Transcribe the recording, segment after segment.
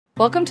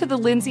Welcome to the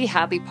Lindsay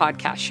Hadley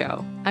Podcast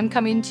show. I'm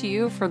coming to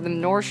you from the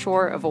North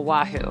Shore of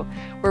Oahu,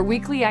 where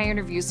weekly I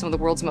interview some of the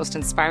world's most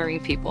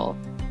inspiring people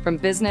from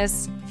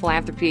business,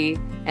 philanthropy,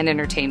 and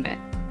entertainment.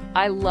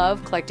 I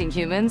love collecting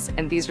humans,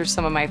 and these are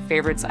some of my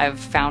favorites I've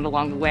found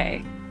along the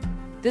way.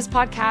 This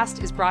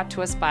podcast is brought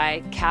to us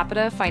by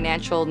Capita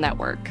Financial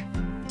Network.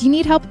 Do you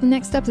need help with the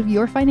next steps of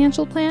your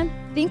financial plan?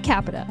 Think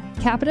Capita.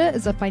 Capita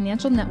is a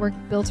financial network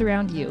built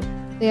around you.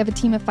 They have a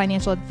team of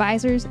financial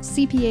advisors,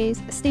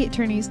 CPAs, estate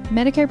attorneys,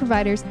 Medicare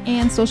providers,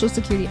 and Social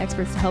Security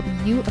experts to help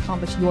you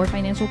accomplish your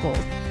financial goals.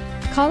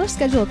 Call or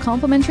schedule a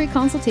complimentary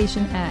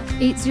consultation at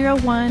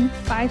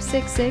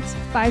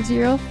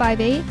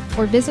 801-566-5058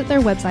 or visit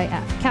their website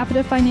at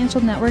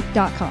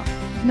capitafinancialnetwork.com.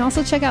 You can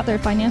also check out their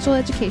financial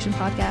education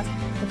podcast,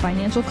 The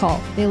Financial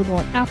Call, available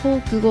on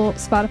Apple, Google,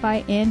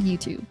 Spotify, and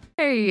YouTube.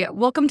 Hey,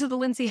 welcome to the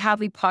Lindsay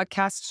Hadley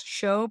Podcast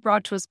show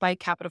brought to us by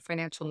Capita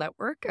Financial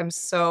Network. I'm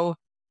so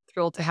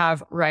thrilled to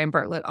have Ryan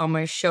Bartlett on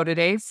my show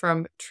today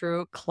from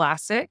True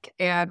Classic.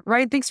 And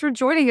Ryan, thanks for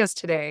joining us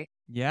today.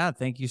 Yeah,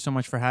 thank you so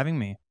much for having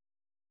me.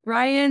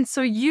 Ryan,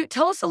 so you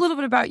tell us a little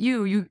bit about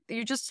you.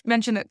 You just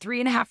mentioned that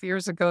 3.5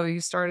 years ago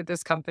you started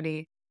this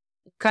company,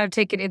 kind of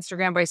taken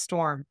Instagram by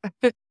storm.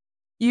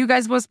 You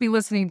guys must be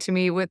listening to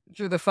me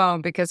through the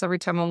phone, because every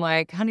time I'm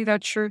like, honey,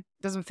 that shirt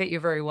doesn't fit you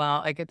very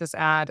well, I get this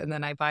ad and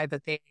then I buy the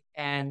thing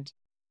and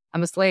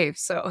I'm a slave.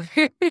 So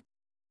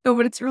no,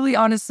 but it's really,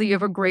 honestly, you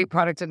have a great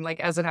product. And like,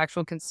 as an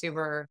actual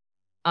consumer,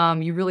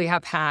 you really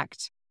have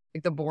hacked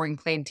like the boring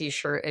plain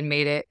t-shirt and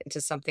made it into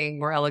something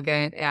more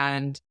elegant.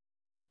 And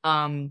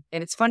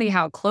it's funny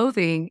how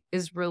clothing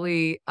is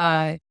really,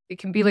 it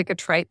can be like a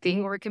trite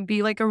thing, or it can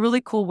be like a really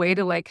cool way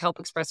to like help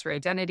express your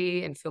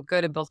identity and feel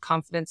good and build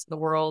confidence in the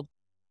world.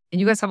 And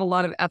you guys have a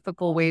lot of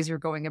ethical ways you're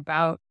going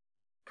about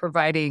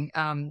providing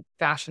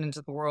fashion into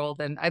the world.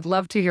 And I'd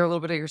love to hear a little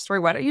bit of your story.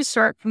 Why don't you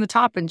start from the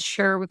top and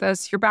share with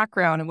us your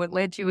background and what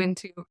led you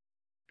into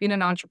being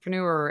an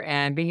entrepreneur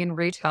and being in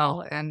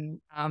retail,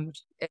 and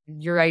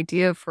your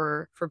idea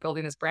for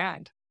building this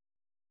brand?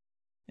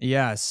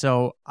 Yeah,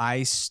 so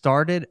I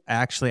started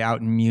actually out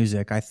in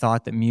music. I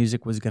thought that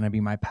music was going to be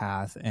my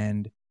path.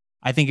 And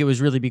I think it was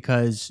really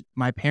because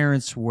my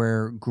parents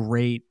were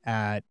great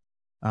at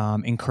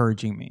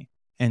encouraging me.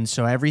 And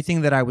so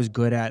everything that I was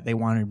good at, they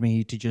wanted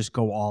me to just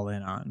go all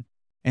in on.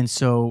 And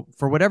so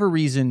for whatever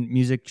reason,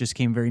 music just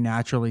came very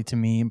naturally to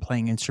me, and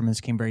playing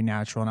instruments came very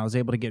natural. And I was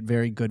able to get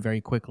very good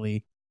very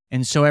quickly.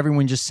 And so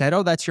everyone just said,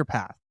 oh, that's your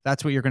path.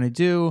 That's what you're going to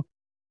do.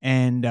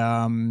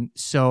 And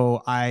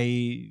so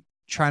I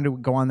tried to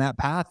go on that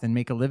path and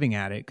make a living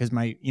at it, because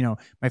my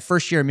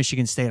first year at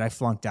Michigan State, I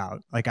flunked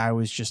out. Like, I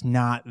was just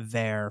not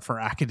there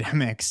for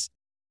academics.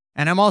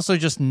 And I'm also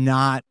just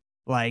not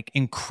like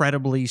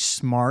incredibly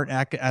smart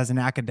as an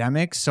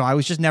academic. So I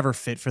was just never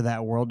fit for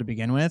that world to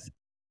begin with.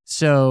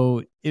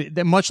 So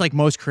much like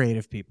most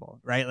creative people,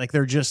 right? Like,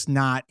 they're just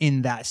not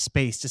in that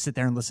space to sit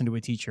there and listen to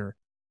a teacher.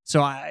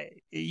 So I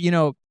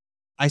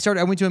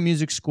went to a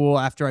music school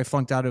after I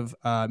flunked out of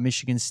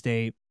Michigan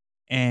State.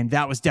 And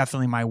that was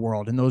definitely my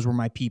world. And those were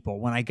my people.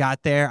 When I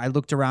got there, I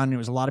looked around and there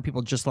was a lot of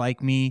people just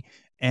like me.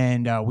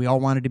 And we all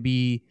wanted to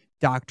be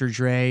Dr.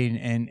 Dre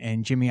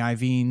and Jimmy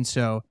Iovine.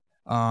 So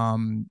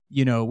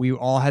we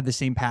all had the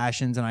same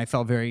passions, and I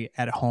felt very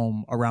at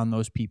home around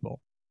those people.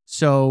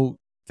 So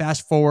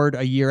fast forward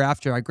a year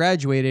after I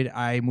graduated,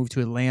 I moved to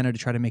Atlanta to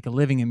try to make a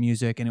living in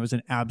music, and it was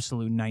an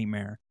absolute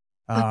nightmare.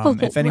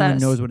 If anyone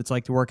knows what it's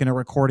like to work in a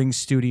recording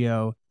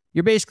studio,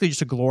 you're basically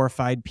just a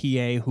glorified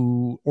PA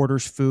who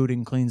orders food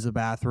and cleans the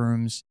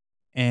bathrooms.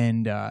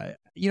 And, I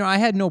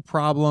had no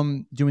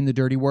problem doing the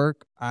dirty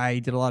work. I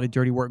did a lot of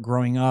dirty work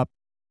growing up.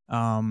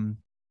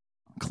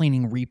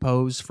 Cleaning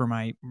repos for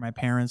my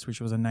parents,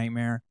 which was a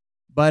nightmare.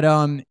 But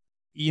I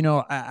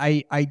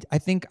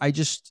think I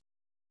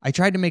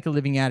tried to make a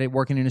living at it,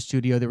 working in a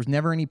studio. There was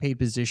never any paid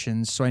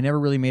positions, so I never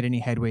really made any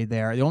headway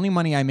there. The only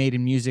money I made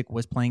in music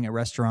was playing at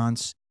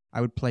restaurants. I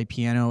would play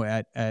piano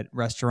at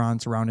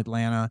restaurants around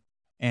Atlanta,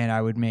 and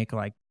I would make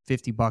like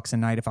 $50 a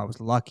night if I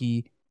was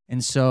lucky.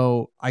 And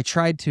so I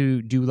tried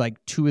to do like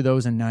 2 of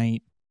those a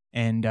night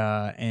and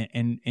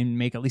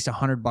make at least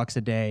 $100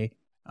 a day.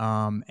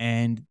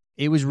 And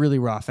it was really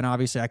rough, and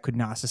obviously I could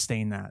not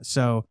sustain that.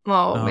 So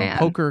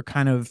poker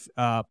kind of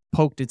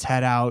poked its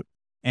head out,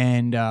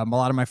 and a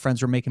lot of my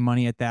friends were making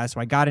money at that. So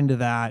I got into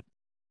that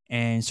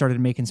and started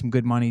making some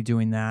good money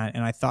doing that.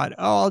 And I thought,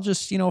 I'll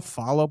just,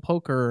 follow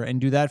poker and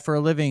do that for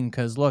a living,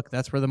 because look,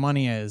 that's where the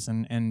money is.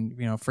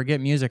 And forget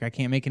music. I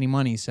can't make any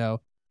money.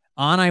 So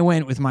on I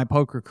went with my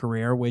poker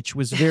career, which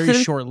was very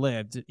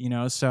short-lived,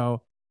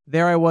 So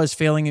there I was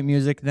failing at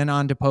music, then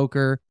on to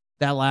poker.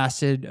 That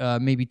lasted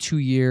maybe 2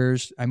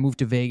 years. I moved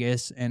to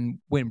Vegas and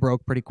went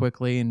broke pretty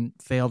quickly and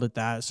failed at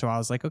that. So I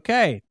was like,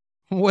 okay,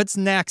 what's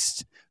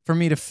next for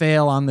me to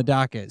fail on the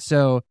docket?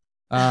 So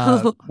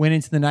went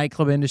into the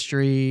nightclub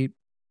industry,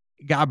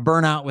 got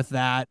burnt out with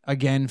that,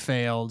 again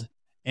failed,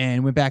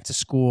 and went back to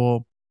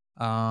school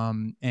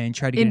and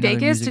tried to get in another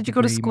Vegas. music Did you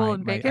go to degree. school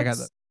in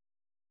Vegas?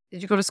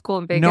 Did you go to school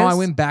in Vegas? No, I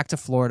went back to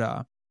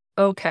Florida.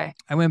 Okay.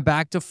 I went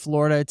back to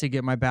Florida to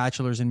get my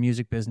bachelor's in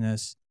music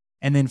business.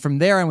 And then from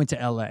there, I went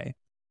to LA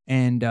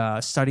and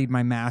studied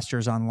my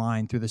master's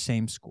online through the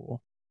same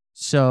school.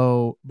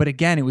 So, but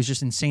again, it was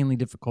just insanely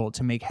difficult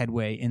to make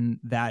headway in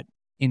that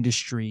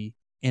industry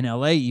in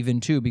LA even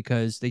too,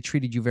 because they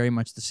treated you very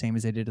much the same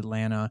as they did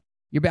Atlanta.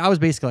 I was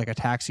basically like a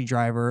taxi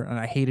driver, and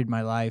I hated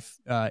my life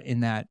in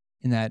that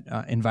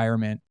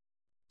environment.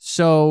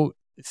 So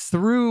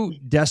through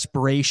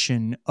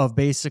desperation of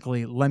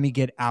basically, let me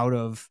get out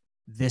of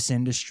this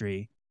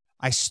industry,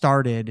 I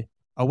started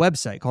a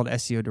website called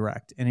SEO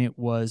Direct, and it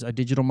was a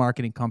digital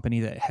marketing company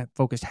that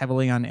focused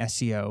heavily on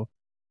SEO,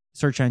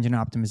 search engine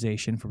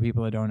optimization for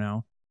people that don't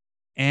know.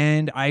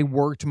 And I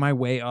worked my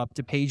way up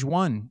to page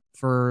 1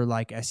 for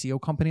like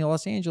SEO Company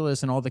Los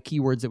Angeles and all the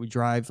keywords that would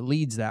drive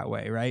leads that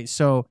way, right?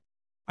 So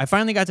I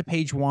finally got to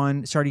page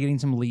 1, started getting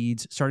some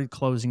leads, started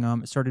closing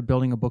them, started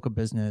building a book of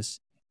business.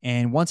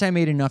 And once I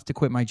made enough to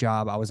quit my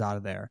job, I was out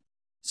of there.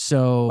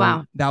 So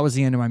Wow. that was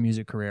the end of my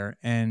music career.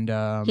 And yeah,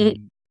 that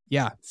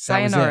was it.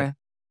 Sayonara.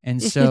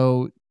 And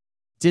so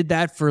did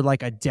that for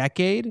like a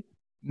decade,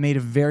 made a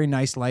very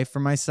nice life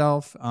for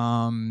myself.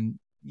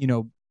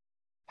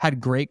 Had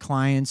great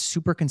clients,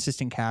 super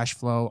consistent cash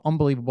flow,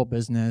 unbelievable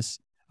business.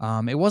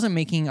 It wasn't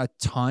making a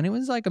ton. It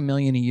was like $1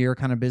 million a year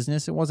kind of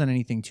business. It wasn't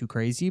anything too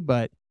crazy,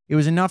 but it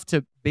was enough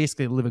to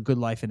basically live a good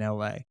life in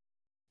LA.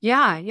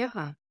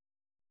 Yeah.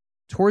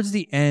 Towards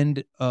the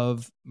end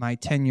of my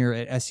tenure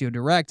at SEO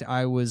Direct,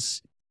 I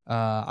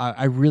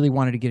really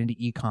wanted to get into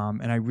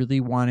e-com, and I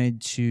really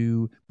wanted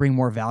to bring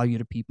more value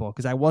to people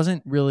because I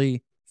wasn't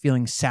really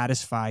feeling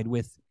satisfied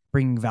with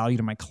bringing value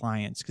to my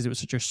clients because it was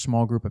such a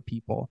small group of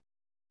people.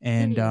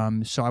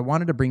 And so I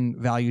wanted to bring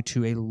value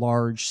to a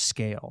large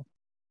scale.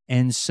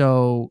 And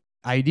so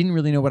I didn't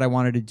really know what I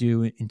wanted to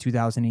do in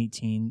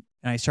 2018.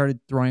 And I started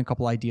throwing a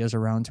couple ideas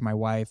around to my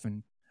wife.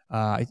 And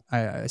I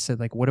said,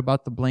 like, what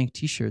about the blank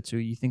t-shirts? So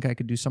you think I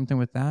could do something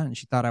with that? And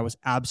she thought I was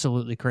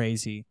absolutely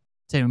crazy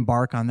to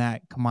embark on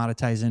that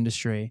commoditized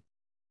industry.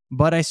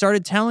 But I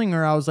started telling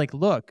her, I was like,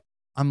 look,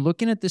 I'm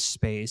looking at this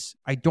space.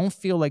 I don't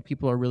feel like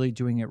people are really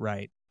doing it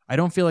right. I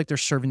don't feel like they're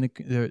serving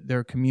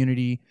their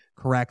community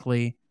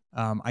correctly.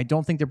 I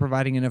don't think they're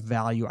providing enough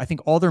value. I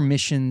think all their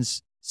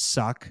missions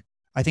suck.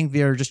 I think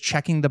they're just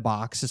checking the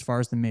box as far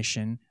as the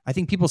mission. I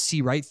think people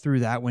see right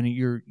through that when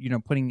you're,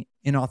 putting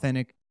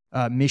inauthentic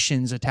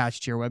missions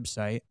attached to your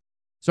website.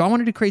 So I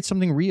wanted to create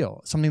something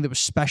real, something that was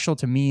special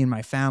to me and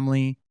my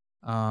family,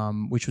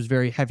 which was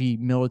very heavy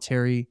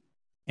military.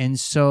 And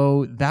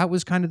so that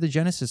was kind of the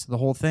genesis of the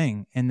whole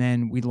thing. And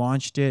then we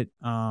launched it.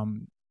 I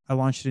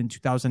launched it in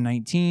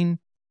 2019.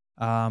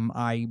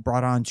 I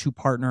brought on 2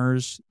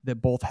 partners that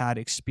both had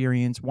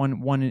experience.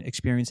 One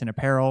experience in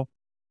apparel,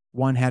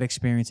 one had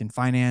experience in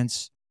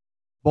finance,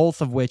 both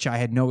of which I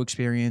had no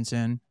experience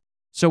in.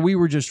 So we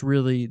were just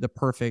really the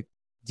perfect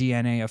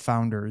DNA of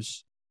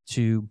founders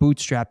to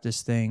bootstrap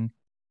this thing,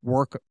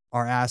 work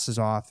our asses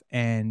off,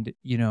 and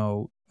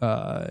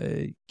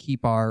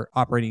keep our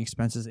operating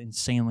expenses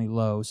insanely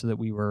low so that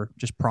we were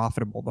just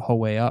profitable the whole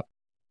way up.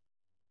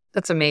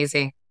 That's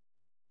amazing.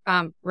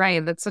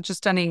 Ryan, that's such a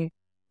stunning,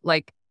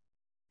 like,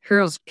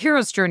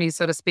 hero's journey,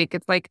 so to speak.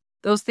 It's like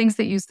those things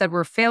that you said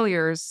were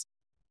failures.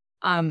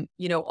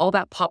 All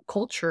that pop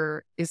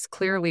culture is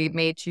clearly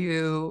made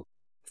you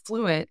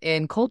fluent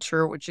in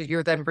culture, which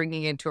you're then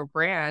bringing into a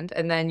brand.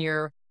 And then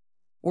your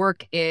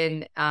work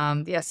in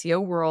the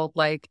SEO world,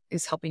 like,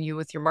 is helping you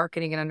with your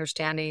marketing and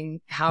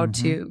understanding how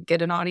to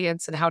get an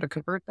audience and how to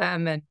convert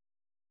them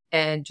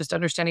and just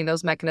understanding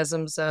those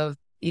mechanisms of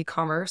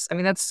e-commerce. I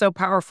mean, that's so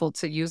powerful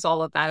to use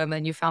all of that. And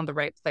then you found the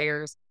right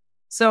players.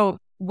 So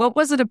what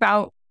was it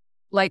about,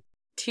 like,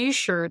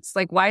 t-shirts?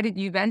 Like, why did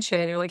you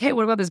mention, you're like, hey,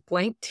 what about this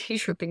blank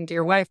t-shirt thing to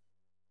your wife?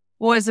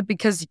 Was it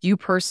because you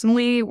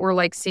personally were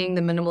like seeing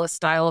the minimalist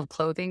style of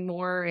clothing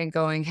more and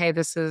going, hey,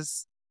 this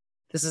is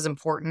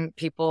important.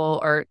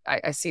 People are,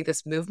 I see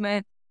this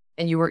movement,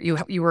 and you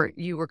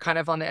were kind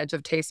of on the edge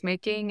of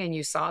tastemaking and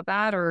you saw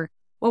that? Or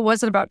what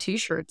was it about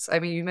t-shirts? I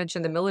mean, you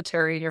mentioned the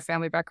military and your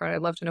family background.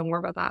 I'd love to know more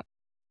about that.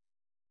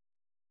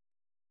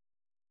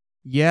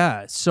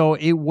 Yeah. So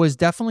it was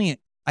definitely,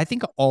 I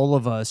think all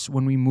of us,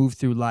 when we move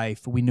through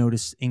life, we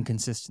notice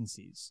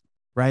inconsistencies,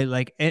 right?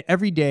 Like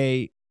every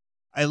day,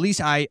 at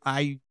least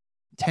I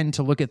tend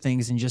to look at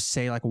things and just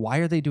say, like, why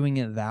are they doing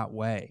it that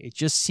way? It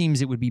just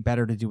seems it would be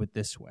better to do it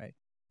this way.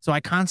 So I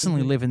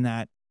constantly live in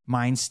that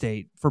mind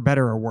state, for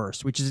better or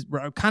worse, which is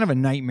kind of a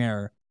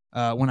nightmare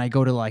when I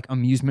go to like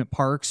amusement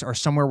parks or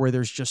somewhere where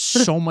there's just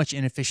so much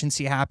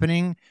inefficiency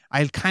happening.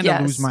 I kind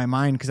of lose my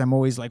mind because I'm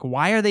always like,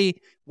 why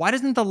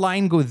doesn't the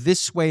line go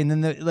this way? And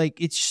then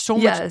it's so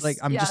much, like,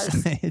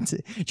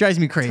 it drives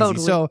me crazy.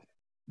 Totally. So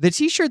the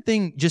t-shirt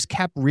thing just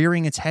kept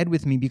rearing its head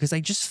with me because I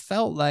just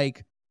felt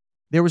like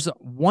there was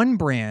one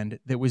brand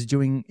that was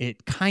doing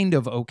it kind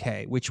of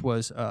okay, which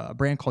was a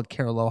brand called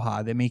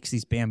Caraloha that makes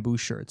these bamboo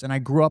shirts. And I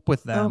grew up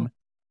with them.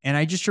 And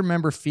I just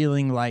remember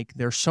feeling like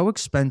they're so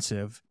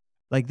expensive.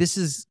 Like, this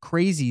is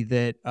crazy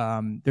that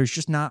there's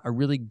just not a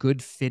really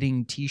good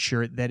fitting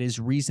t-shirt that is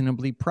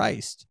reasonably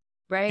priced.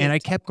 Right. And I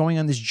kept going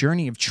on this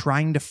journey of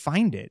trying to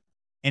find it.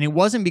 And it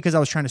wasn't because I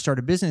was trying to start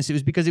a business. It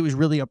was because it was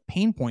really a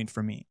pain point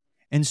for me.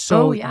 And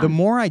so the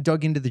more I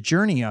dug into the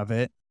journey of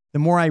it, the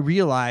more I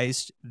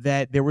realized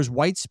that there was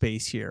white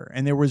space here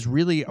and there was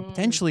really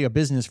potentially a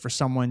business for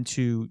someone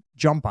to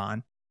jump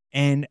on.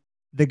 And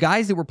the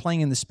guys that were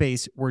playing in the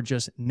space were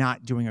just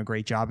not doing a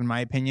great job, in my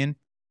opinion.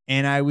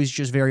 And I was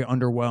just very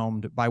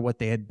underwhelmed by what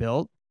they had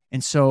built.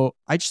 And so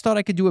I just thought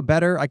I could do it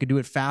better. I could do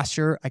it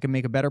faster. I could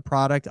make a better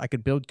product. I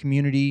could build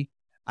community.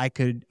 I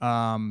could,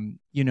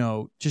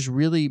 just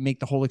really make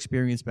the whole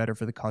experience better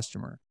for the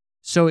customer.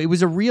 So it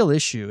was a real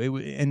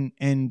issue.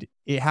 And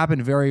it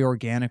happened very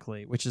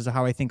organically, which is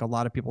how I think a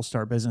lot of people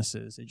start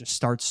businesses. It just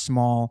starts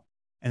small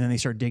and then they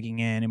start digging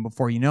in. And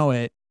before you know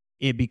it,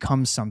 it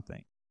becomes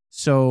something.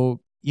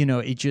 So,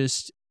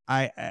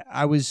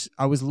 I was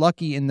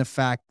lucky in the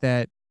fact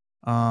that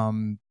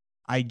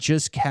I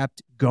just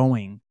kept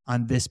going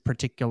on this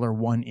particular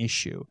one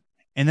issue.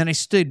 And then I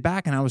stood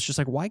back and I was just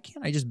like, why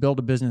can't I just build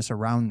a business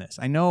around this?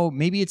 I know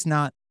maybe it's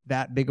not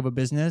that big of a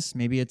business.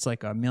 Maybe it's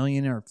like $1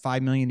 million or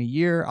 $5 million a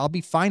year. I'll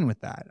be fine with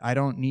that. I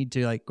don't need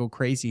to go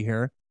crazy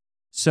here.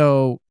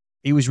 So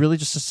it was really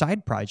just a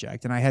side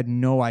project. And I had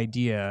no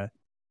idea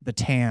the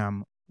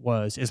TAM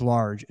was as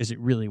large as it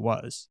really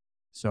was.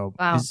 So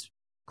it's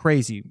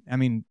crazy. I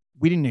mean,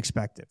 we didn't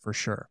expect it for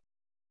sure.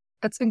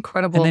 That's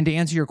incredible. And then to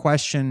answer your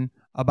question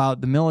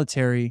about the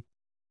military,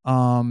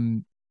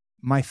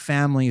 my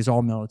family is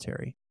all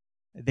military.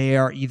 They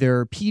are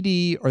either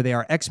PD or they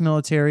are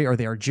ex-military or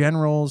they are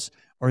generals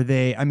or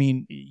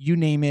you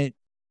name it.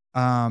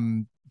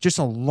 Just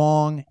a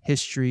long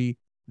history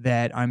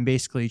that I'm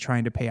basically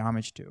trying to pay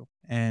homage to.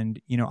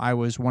 And, I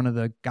was one of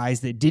the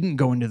guys that didn't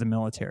go into the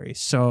military.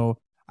 So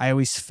I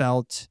always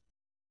felt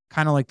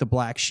kind of like the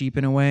black sheep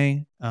in a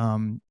way.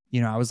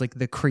 I was like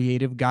the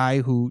creative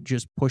guy who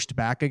just pushed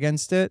back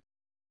against it.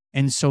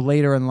 And so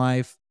later in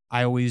life,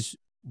 I always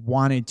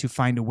wanted to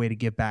find a way to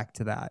get back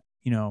to that,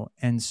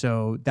 and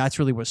so that's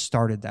really what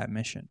started that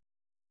mission.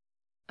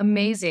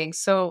 Amazing.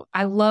 So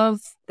I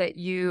love that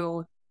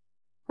you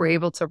were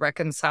able to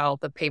reconcile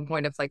the pain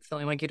point of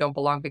feeling like you don't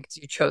belong because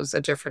you chose a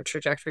different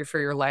trajectory for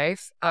your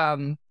life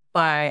by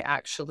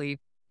actually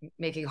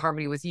making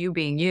harmony with you,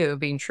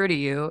 being true to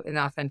you in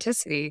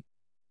authenticity,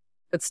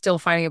 but still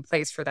finding a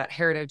place for that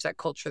heritage, that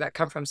culture that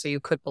come from so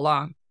you could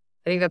belong.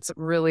 I think that's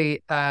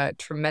really a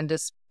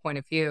tremendous point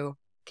of view.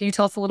 Can you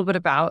tell us a little bit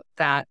about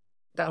that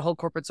whole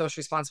corporate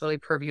social responsibility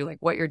purview,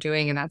 what you're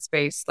doing in that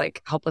space,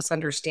 help us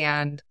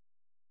understand,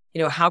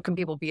 how can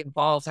people be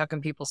involved? How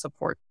can people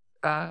support?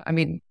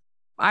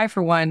 I,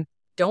 for one,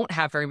 don't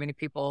have very many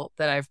people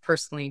that I've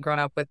personally grown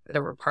up with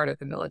that were part of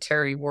the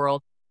military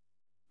world.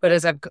 But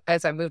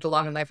as I've moved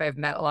along in life, I've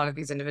met a lot of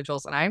these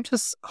individuals and I'm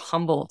just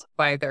humbled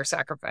by their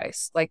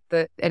sacrifice.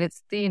 And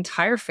it's the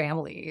entire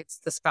family. It's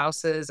the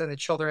spouses and the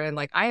children.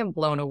 I am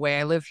blown away.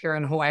 I live here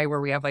in Hawaii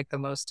where we have the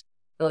most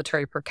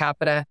military per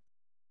capita.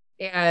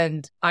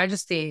 And I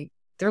just think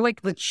they're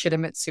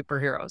legitimate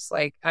superheroes.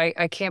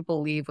 I can't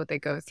believe what they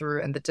go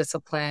through and the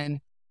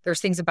discipline.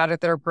 There's things about it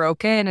that are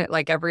broken,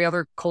 like every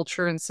other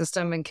culture and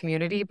system and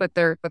community, but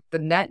the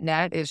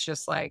net is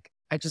just I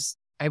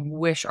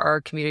wish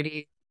our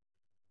community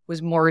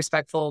was more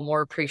respectful,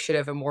 more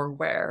appreciative, and more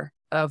aware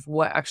of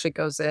what actually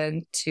goes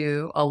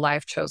into a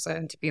life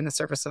chosen to be in the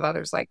service of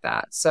others like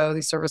that. So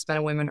these servicemen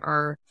and women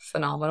are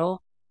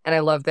phenomenal. And I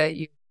love that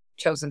you've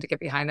chosen to get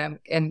behind them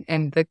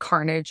and the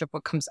carnage of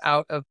what comes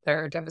out of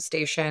their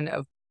devastation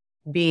of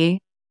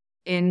being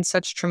in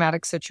such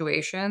traumatic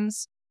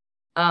situations.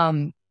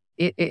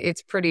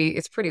 It's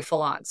pretty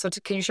full on. So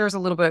can you share us a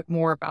little bit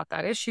more about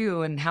that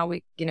issue and how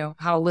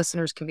how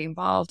listeners can be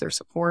involved or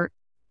support?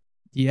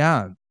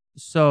 Yeah.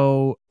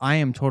 So I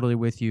am totally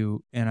with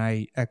you, and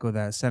I echo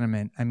that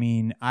sentiment. I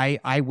mean,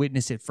 I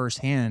witness it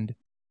firsthand,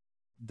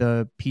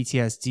 the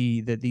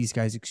PTSD that these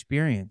guys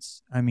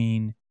experience. I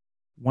mean,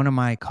 one of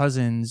my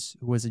cousins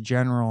who was a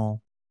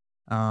general,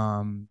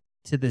 to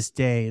this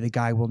day, the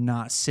guy will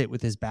not sit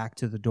with his back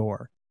to the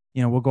door.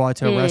 We'll go out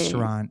to a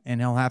restaurant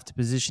and he'll have to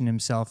position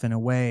himself in a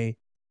way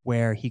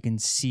where he can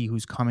see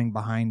who's coming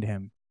behind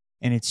him.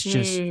 And it's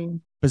just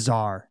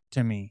bizarre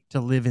to me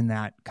to live in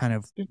that kind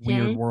of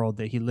weird world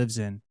that he lives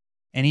in.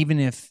 And even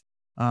if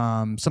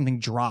something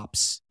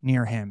drops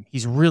near him, he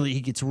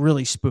gets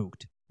really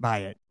spooked by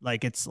it.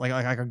 It's like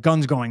a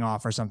gun's going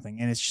off or something.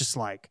 And it's just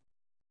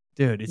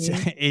dude,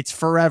 it's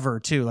forever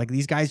too.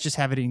 These guys just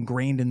have it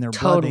ingrained in their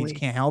blood. They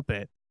can't help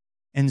it.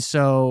 And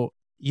so,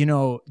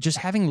 just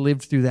having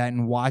lived through that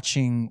and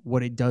watching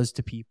what it does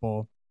to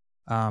people,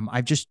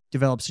 I've just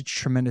developed such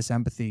tremendous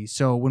empathy.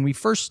 So when we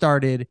first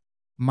started,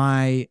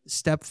 my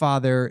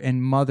stepfather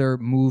and mother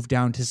moved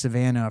down to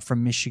Savannah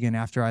from Michigan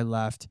after I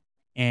left.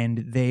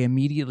 And they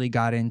immediately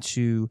got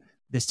into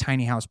this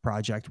tiny house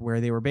project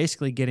where they were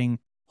basically getting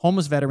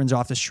homeless veterans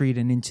off the street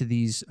and into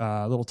these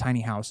little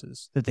tiny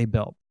houses that they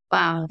built.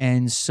 Wow.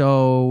 And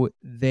so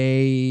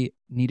they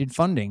needed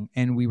funding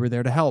and we were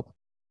there to help.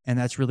 And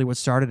that's really what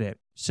started it.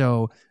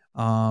 So,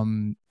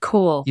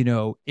 cool.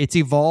 It's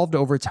evolved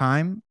over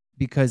time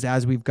because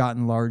as we've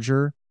gotten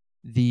larger,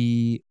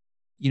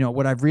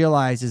 what I've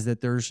realized is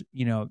that there's,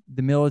 the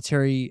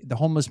military, the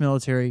homeless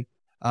military,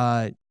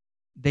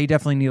 they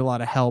definitely need a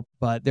lot of help,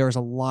 but there's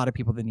a lot of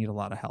people that need a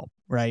lot of help,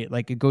 right?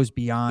 Like it goes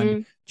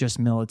beyond just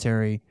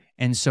military.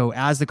 And so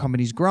as the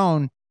company's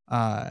grown,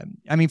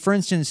 for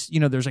instance,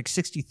 there's like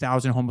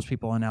 60,000 homeless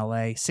people in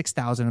LA,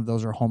 6,000 of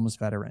those are homeless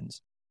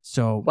veterans.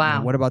 So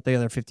wow. What about the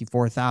other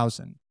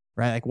 54,000,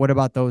 right? Like what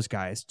about those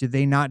guys? Do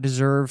they not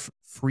deserve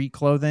free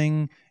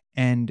clothing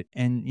and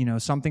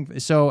something?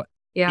 So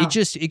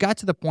it got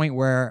to the point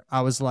where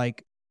I was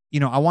like,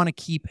 I want to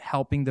keep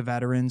helping the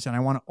veterans and I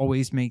want to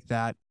always make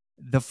that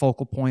the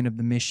focal point of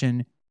the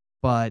mission.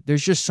 But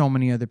there's just so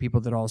many other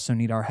people that also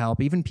need our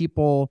help. Even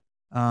people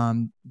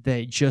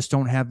that just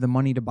don't have the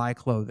money to buy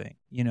clothing,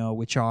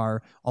 which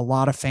are a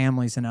lot of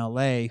families in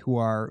LA who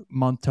are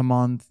month to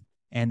month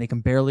and they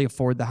can barely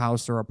afford the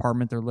house or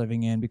apartment they're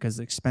living in because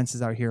the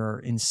expenses out here are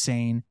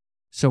insane.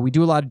 So we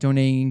do a lot of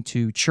donating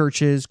to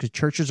churches because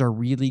churches are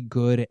really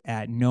good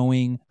at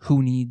knowing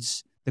who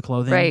needs the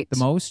clothing the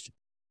most.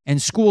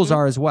 And schools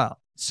are as well.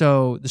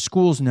 So the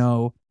schools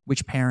know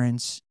which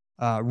parents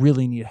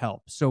really need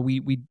help. So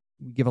we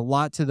give a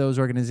lot to those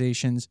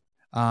organizations.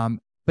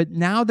 But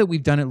now that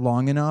we've done it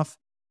long enough,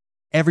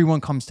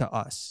 everyone comes to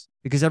us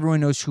because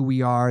everyone knows who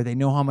we are. They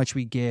know how much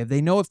we give.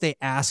 They know if they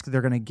ask,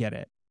 they're going to get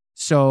it.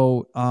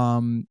 So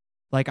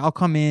I'll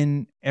come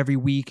in every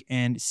week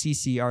and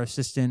Cece, our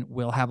assistant,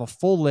 will have a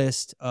full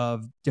list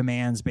of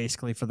demands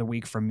basically for the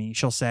week from me.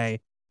 She'll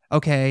say,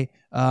 okay,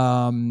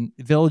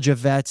 Village of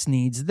Vets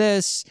needs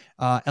this.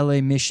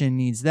 LA Mission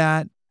needs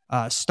that.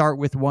 Start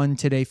with One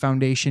Today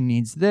Foundation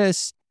needs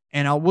this.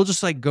 And we'll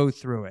just go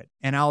through it,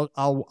 and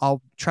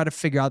I'll try to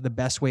figure out the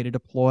best way to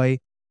deploy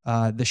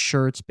the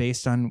shirts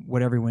based on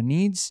what everyone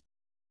needs.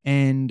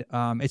 And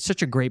it's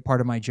such a great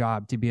part of my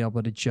job to be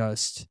able to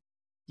just,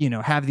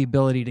 have the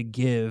ability to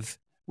give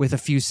with a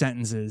few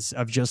sentences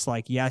of just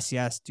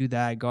yes, do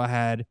that, go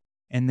ahead.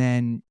 And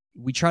then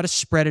we try to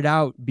spread it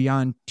out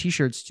beyond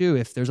t-shirts too.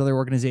 If there's other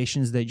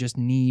organizations that just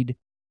need,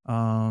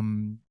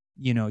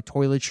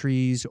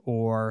 toiletries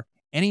or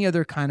any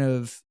other kind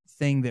of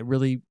thing that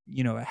really,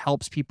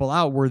 helps people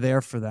out, we're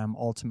there for them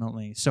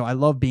ultimately. So I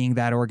love being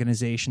that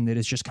organization that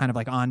is just kind of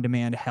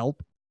on-demand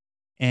help.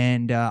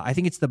 And I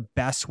think it's the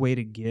best way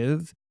to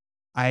give.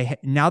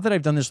 Now that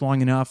I've done this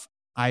long enough,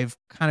 I've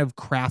kind of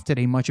crafted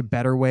a much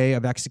better way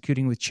of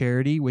executing with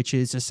charity, which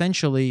is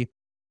essentially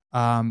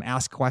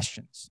ask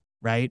questions,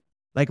 right?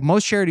 Like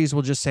most charities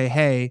will just say,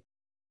 hey,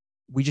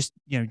 we just,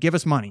 give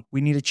us money.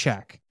 We need a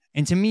check.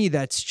 And to me,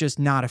 that's just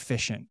not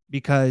efficient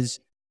because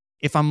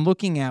if I'm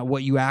looking at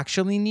what you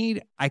actually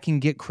need, I can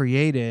get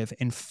creative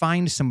and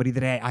find somebody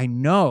that I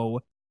know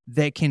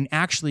that can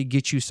actually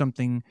get you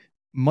something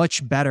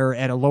much better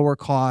at a lower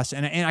cost.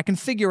 And I can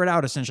figure it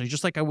out essentially,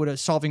 just like I would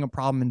solving a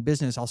problem in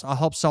business. I'll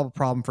help solve a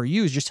problem for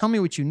you. Just tell me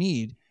what you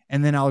need,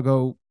 and then I'll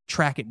go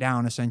track it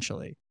down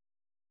essentially.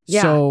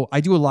 Yeah. So I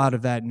do a lot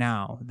of that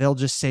now. They'll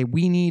just say,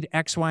 we need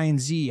X, Y, and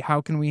Z. How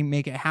can we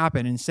make it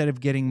happen? Instead of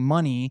getting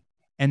money,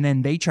 and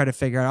then they try to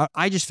figure it out,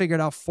 I just figure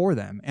it out for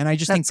them. And I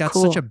just think that's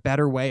cool. Such a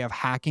better way of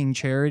hacking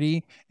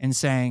charity and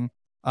saying,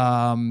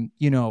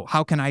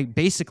 how can I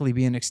basically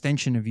be an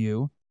extension of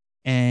you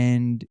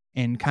and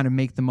kind of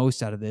make the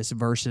most out of this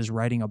versus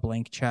writing a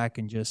blank check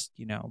and just,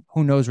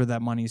 who knows where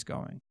that money's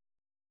going.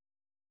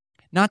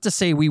 Not to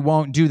say we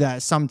won't do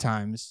that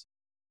sometimes,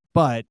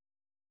 but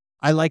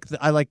I like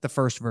the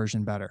first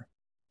version better.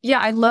 Yeah,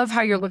 I love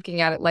how you're looking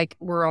at it like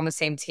we're on the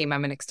same team.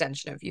 I'm an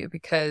extension of you,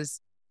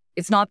 because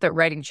it's not that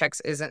writing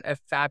checks isn't a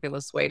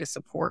fabulous way to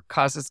support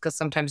causes, because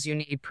sometimes you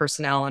need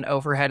personnel and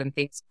overhead and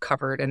things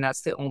covered, and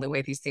that's the only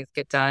way these things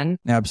get done.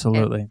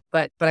 Absolutely.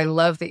 But I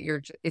love that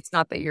it's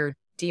not that you're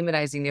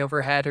demonizing the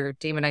overhead or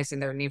demonizing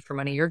their need for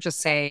money. You're just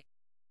saying,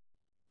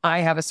 I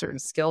have a certain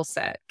skill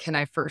set. Can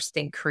I first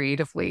think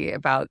creatively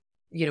about,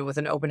 with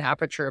an open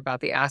aperture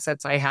about the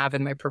assets I have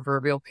in my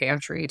proverbial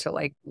pantry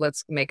to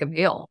let's make a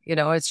meal.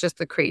 It's just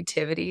the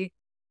creativity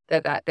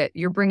that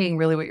you're bringing.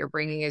 Really what you're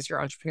bringing is your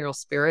entrepreneurial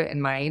spirit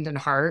and mind and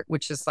heart,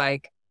 which is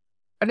an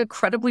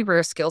incredibly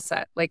rare skill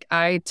set.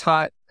 I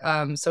taught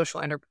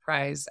social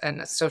enterprise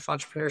and social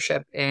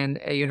entrepreneurship in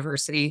a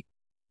university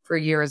for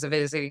a year as a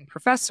visiting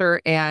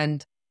professor.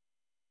 And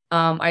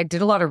I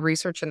did a lot of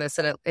research in this,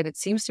 and it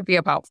seems to be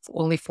about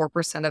only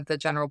 4% of the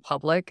general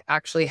public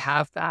actually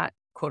have that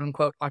quote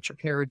unquote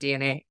entrepreneur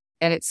DNA.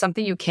 And it's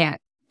something you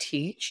can't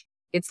teach.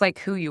 It's like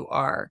who you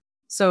are.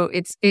 So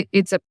it's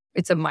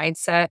a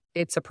mindset.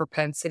 It's a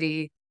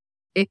propensity.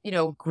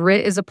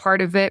 Grit is a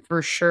part of it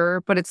for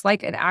sure, but it's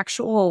like an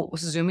actual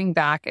zooming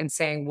back and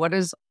saying, what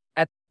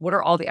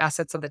are all the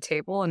assets on the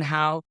table, and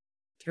how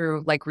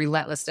through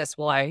relentlessness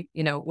will I,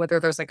 whether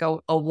there's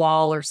a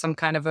wall or some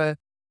kind of a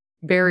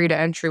barrier to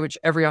entry, which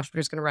every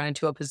entrepreneur is going to run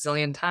into a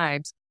bazillion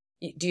times.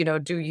 Do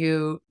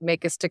you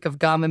make a stick of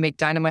gum and make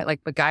dynamite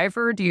like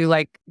MacGyver? Do you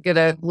get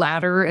a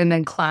ladder and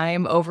then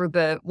climb over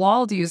the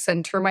wall? Do you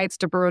send termites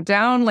to burrow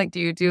down? Do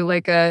you do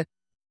a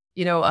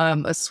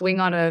swing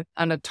on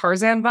a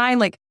Tarzan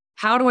vine?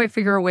 How do I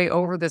figure a way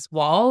over this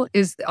wall?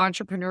 Is the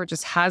entrepreneur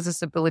just has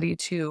this ability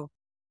to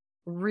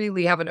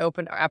really have an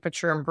open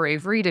aperture and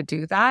bravery to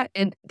do that.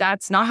 And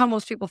that's not how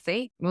most people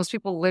think. Most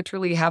people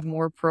literally have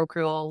more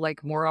parochial,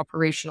 like more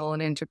operational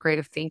and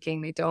integrative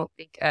thinking. They don't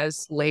think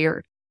as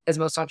layered as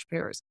most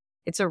entrepreneurs.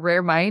 It's a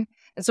rare mind.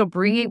 And so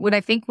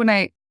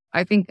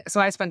I think, so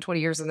I spent 20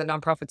 years in the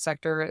nonprofit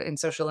sector in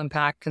social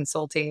impact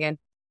consulting.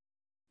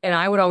 And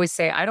I would always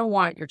say, I don't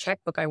want your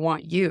checkbook, I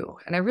want you.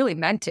 And I really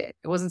meant it.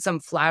 It wasn't some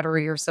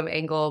flattery or some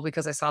angle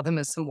because I saw them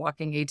as some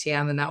walking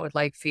ATM and that would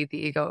like feed the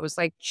ego. It was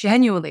like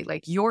genuinely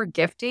like your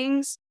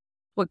giftings,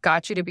 what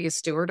got you to be a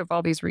steward of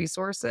all these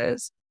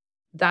resources.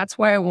 That's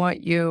why I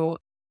want your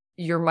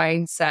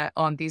mindset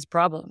on these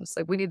problems.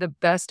 Like we need the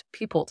best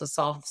people to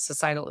solve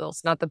societal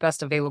ills, not the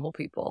best available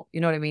people.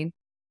 You know what I mean?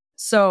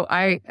 So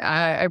I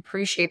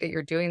appreciate that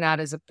you're doing that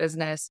as a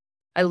business.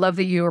 I love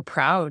that you are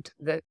proud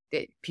that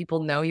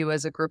people know you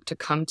as a group to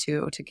come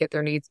to get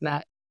their needs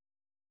met.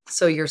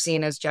 So you're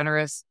seen as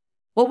generous.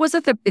 What was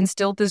it that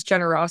instilled this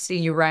generosity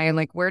in you, Ryan?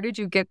 Like, where did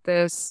you get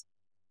this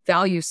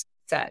value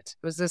set?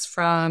 Was this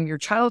from your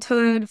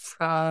childhood,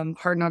 from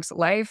Hard Knocks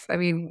Life? I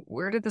mean,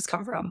 where did this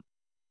come from?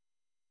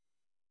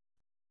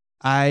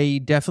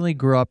 I definitely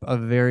grew up a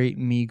very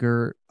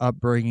meager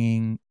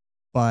upbringing,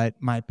 but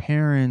my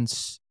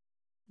parents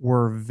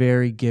were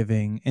very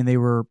giving and they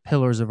were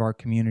pillars of our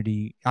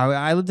community.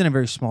 I lived in a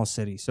very small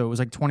city, so it was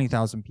like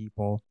 20,000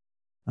 people,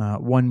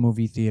 one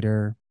movie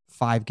theater,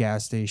 5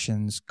 gas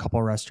stations, couple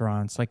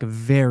restaurants, like a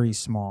very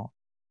small.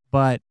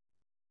 But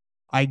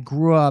I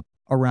grew up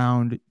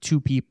around 2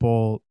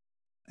 people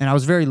and I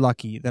was very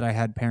lucky that I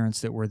had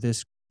parents that were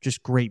this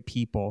just great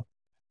people.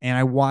 And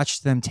I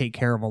watched them take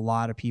care of a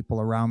lot of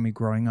people around me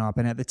growing up.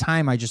 And at the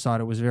time, I just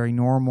thought it was very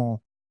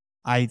normal.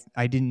 I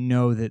didn't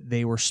know that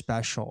they were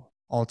special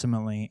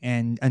ultimately,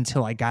 and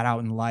until I got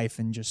out in life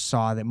and just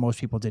saw that most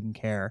people didn't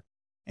care.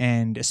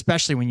 And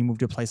especially when you move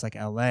to a place like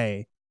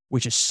LA,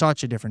 which is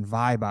such a different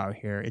vibe out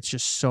here, it's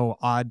just so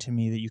odd to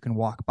me that you can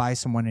walk by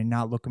someone and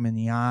not look them in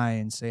the eye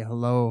and say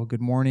hello,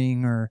 good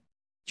morning, or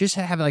just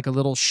have like a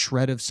little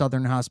shred of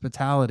Southern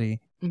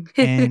hospitality.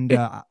 And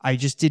I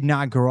just did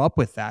not grow up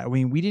with that. I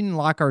mean, we didn't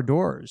lock our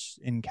doors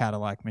in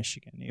Cadillac,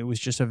 Michigan. It was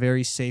just a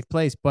very safe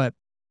place. But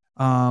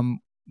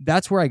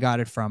that's where I got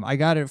it from. I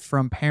got it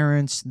from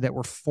parents that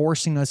were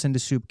forcing us into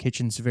soup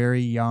kitchens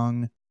very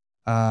young.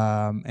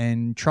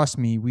 And trust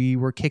me, we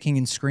were kicking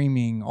and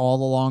screaming all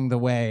along the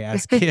way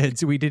as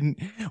kids. We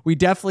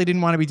definitely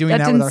didn't want to be doing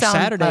that with our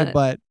Saturday, fun.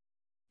 But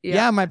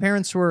yeah, my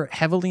parents were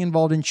heavily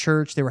involved in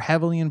church. They were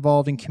heavily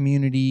involved in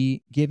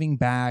community, giving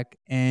back,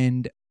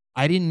 and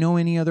I didn't know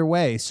any other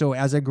way. So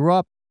as I grew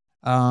up,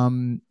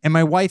 and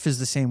my wife is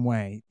the same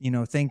way,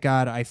 thank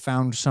God I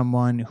found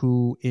someone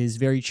who is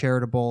very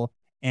charitable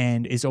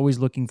and is always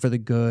looking for the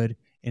good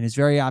and is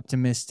very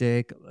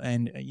optimistic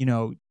and,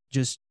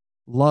 just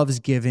loves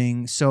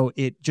giving. So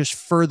it just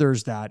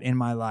furthers that in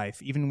my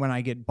life. Even when I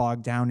get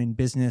bogged down in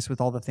business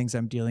with all the things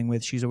I'm dealing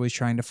with, she's always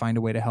trying to find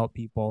a way to help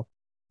people.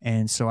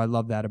 And so I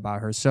love that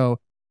about her. So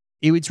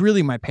it's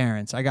really my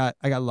parents. I got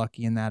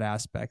lucky in that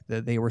aspect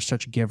that they were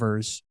such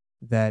givers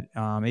that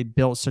it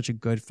built such a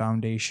good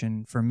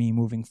foundation for me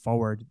moving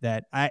forward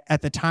that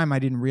at the time I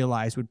didn't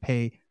realize would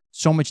pay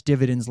so much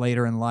dividends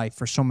later in life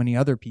for so many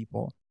other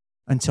people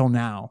until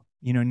now.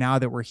 Now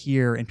that we're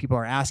here and people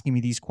are asking me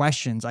these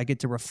questions, I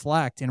get to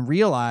reflect and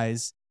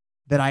realize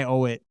that I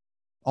owe it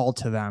all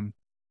to them,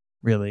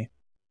 really.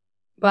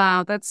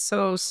 Wow, that's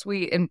so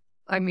sweet. And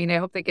I mean, I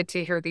hope they get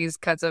to hear these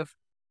kinds of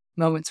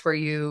moments where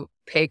you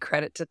pay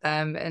credit to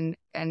them and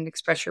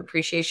express your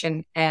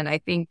appreciation. And I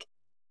think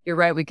you're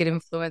right. We get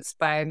influenced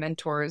by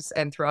mentors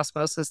and through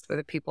osmosis through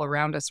the people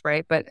around us,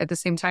 right? But at the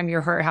same time,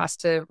 your heart has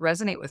to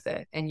resonate with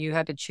it. And you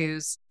had to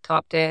choose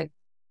top did.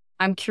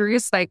 I'm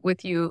curious, like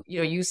with you,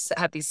 you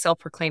had these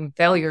self-proclaimed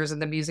failures in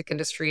the music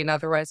industry and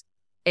otherwise,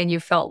 and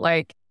you felt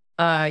like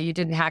you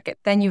didn't hack it.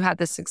 Then you had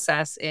the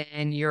success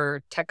in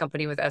your tech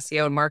company with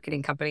SEO and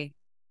marketing company.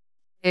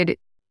 Did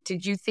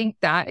you think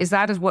that is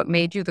what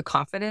made you the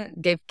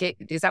confident?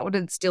 Is that what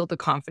instilled the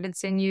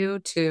confidence in you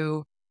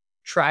to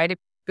try to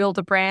build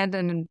a brand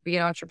and be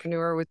an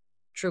entrepreneur with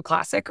True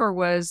Classic,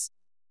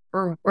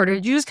 or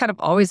did you just kind of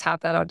always have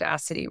that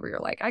audacity where you're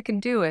like, I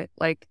can do it,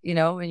 like,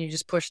 and you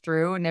just push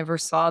through and never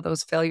saw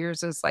those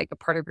failures as like a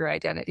part of your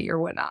identity or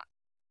whatnot?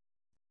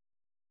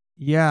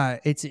 Yeah,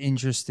 it's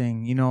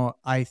interesting.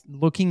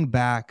 Looking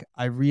back,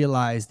 I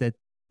realized that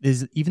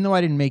even though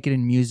I didn't make it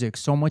in music,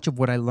 so much of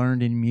what I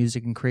learned in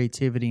music and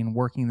creativity and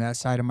working that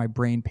side of my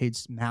brain paid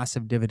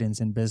massive dividends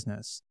in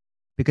business.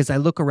 Because I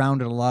look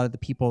around at a lot of the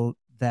people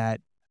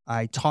that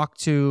I talk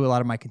to, a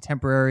lot of my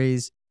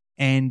contemporaries,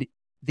 and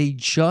they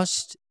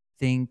just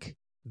think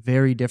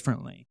very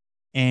differently.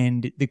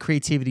 And the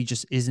creativity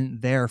just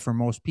isn't there for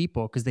most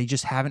people because they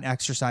just haven't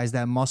exercised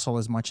that muscle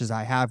as much as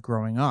I have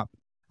growing up.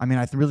 I mean,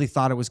 I really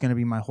thought it was going to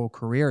be my whole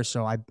career.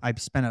 So I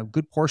spent a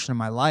good portion of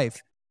my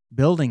life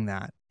building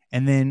that.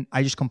 And then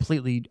I just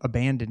completely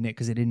abandoned it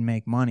because it didn't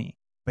make money.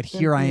 But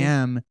here I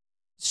am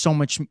so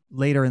much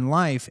later in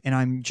life, and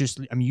I'm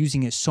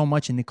using it so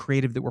much in the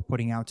creative that we're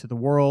putting out to the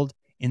world,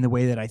 in the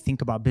way that I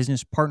think about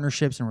business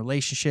partnerships and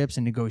relationships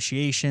and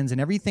negotiations, and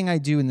everything I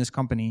do in this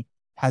company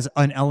has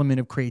an element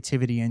of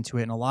creativity into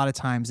it. And a lot of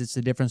times it's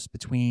the difference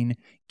between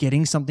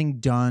getting something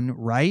done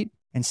right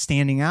and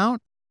standing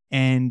out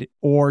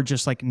or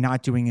just like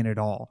not doing it at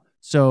all.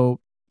 So,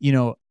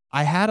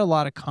 I had a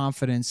lot of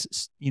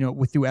confidence,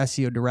 through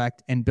SEO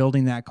Direct and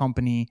building that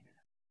company.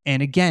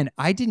 And again,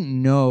 I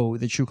didn't know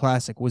that True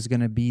Classic was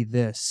going to be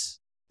this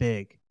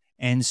big.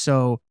 And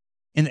so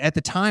at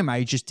the time,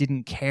 I just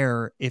didn't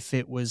care if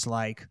it was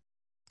like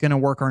going to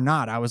work or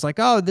not. I was like,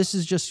 oh, this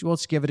is just,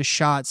 let's give it a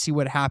shot, see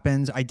what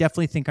happens. I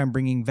definitely think I'm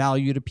bringing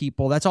value to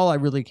people. That's all I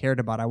really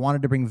cared about. I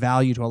wanted to bring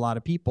value to a lot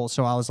of people.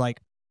 So I was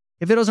like,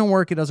 if it doesn't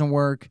work, it doesn't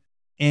work.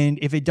 And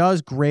if it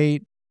does,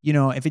 great.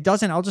 If it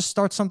doesn't, I'll just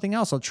start something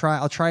else. I'll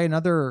try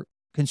another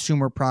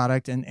consumer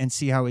product and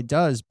see how it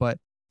does. But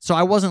so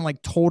I wasn't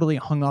like totally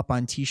hung up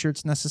on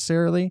t-shirts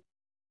necessarily.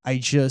 I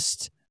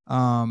just,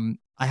 I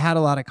had a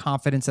lot of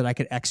confidence that I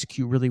could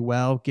execute really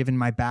well, given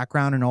my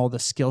background and all the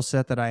skill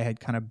set that I had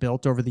kind of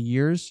built over the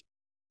years.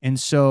 And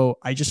so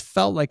I just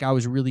felt like I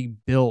was really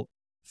built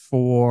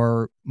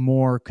for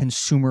more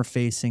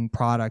consumer-facing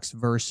products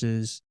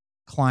versus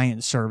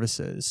client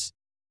services.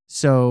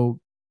 So,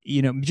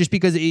 just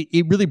because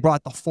it really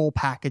brought the full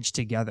package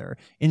together.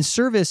 In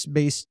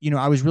service-based,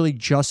 I was really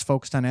just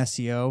focused on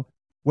SEO,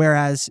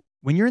 whereas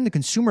when you're in the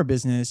consumer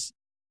business,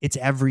 it's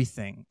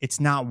everything.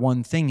 It's not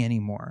one thing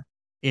anymore.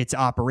 It's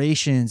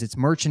operations, it's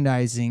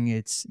merchandising,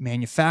 it's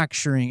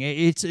manufacturing.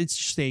 It's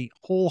just a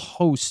whole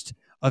host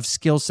of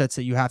skill sets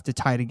that you have to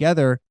tie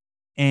together.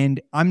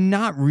 And I'm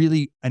not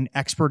really an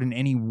expert in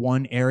any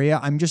one area.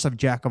 I'm just a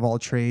jack of all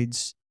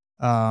trades,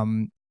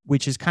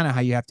 which is kind of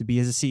how you have to be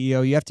as a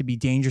CEO. You have to be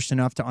dangerous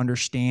enough to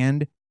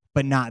understand,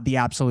 but not the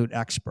absolute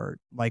expert.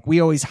 Like we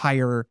always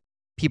hire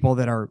people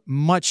that are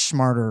much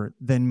smarter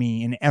than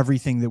me in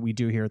everything that we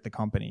do here at the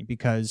company,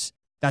 because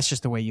that's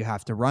just the way you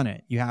have to run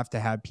it. You have to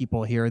have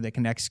people here that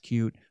can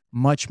execute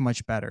much,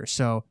 much better.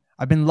 So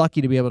I've been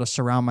lucky to be able to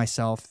surround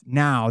myself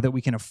now that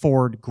we can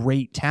afford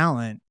great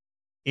talent.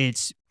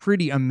 It's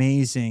pretty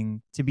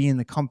amazing to be in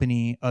the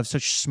company of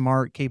such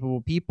smart,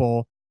 capable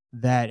people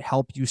that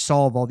help you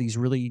solve all these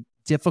really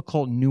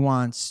difficult,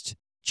 nuanced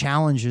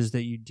challenges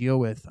that you deal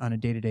with on a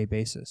day-to-day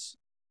basis.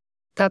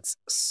 That's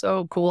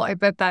so cool. I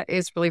bet that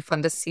is really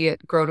fun to see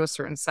it grow to a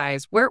certain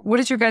size. What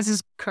is your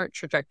guys' current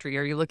trajectory?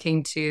 Are you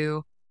looking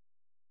to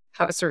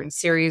have a certain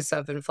series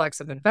of influx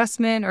of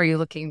investment? Are you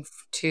looking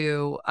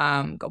to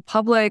go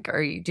public?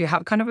 Do you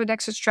have kind of an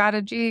exit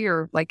strategy,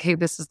 or like, hey,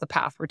 this is the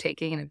path we're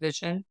taking and a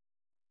vision?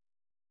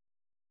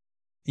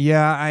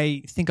 Yeah,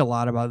 I think a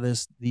lot about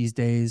this these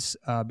days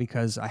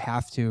because I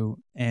have to,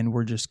 and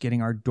we're just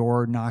getting our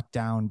door knocked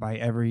down by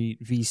every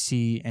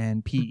VC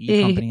and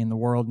PE company in the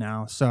world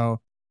now.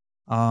 So,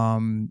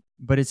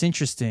 but it's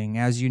interesting.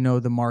 As you know,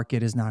 the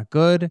market is not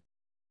good.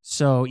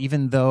 So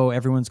even though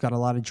everyone's got a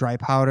lot of dry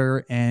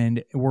powder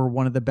and we're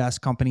one of the best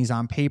companies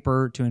on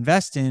paper to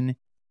invest in,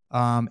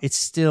 it's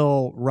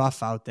still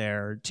rough out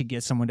there to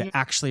get someone to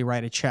actually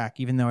write a check,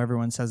 even though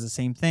everyone says the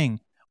same thing.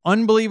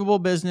 Unbelievable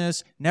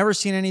business. Never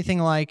seen anything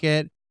like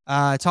it.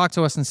 Talk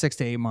to us in 6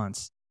 to 8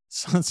 months.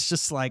 So it's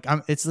just like,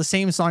 it's the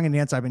same song and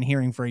dance I've been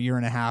hearing for a year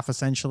and a half,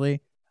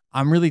 essentially.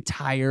 I'm really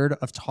tired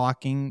of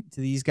talking to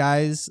these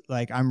guys.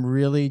 Like, I'm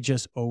really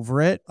just over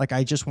it. Like,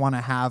 I just want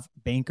to have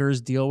bankers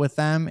deal with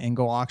them and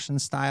go auction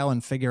style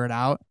and figure it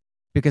out,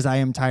 because I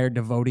am tired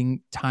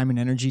devoting time and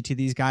energy to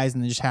these guys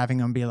and then just having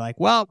them be like,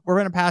 well, we're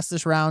going to pass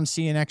this round.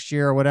 See you next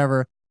year or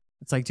whatever.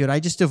 It's like, dude,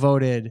 I just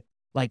devoted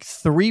like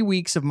 3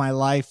 weeks of my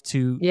life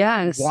to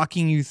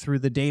walking you through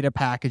the data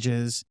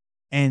packages.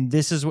 And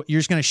this is what you're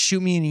just going to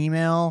shoot me an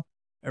email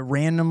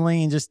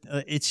randomly. And just,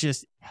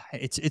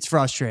 it's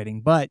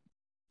frustrating. But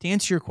to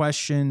answer your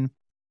question,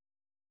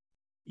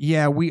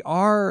 yeah, we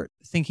are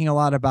thinking a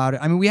lot about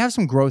it. I mean, we have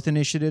some growth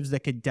initiatives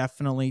that could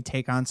definitely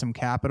take on some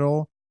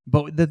capital,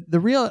 but the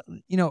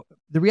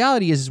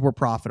reality is we're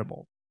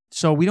profitable.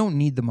 So we don't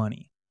need the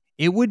money.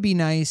 It would be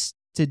nice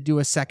to do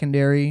a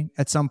secondary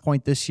at some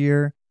point this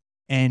year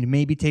and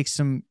maybe take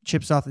some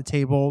chips off the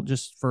table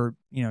just for,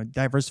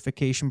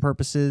 diversification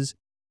purposes.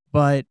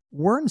 But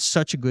we're in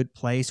such a good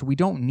place. We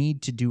don't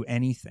need to do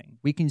anything.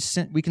 We can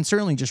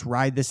certainly just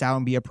ride this out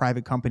and be a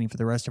private company for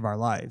the rest of our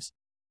lives.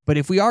 But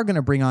if we are going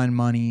to bring on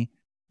money,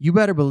 you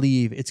better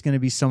believe it's going to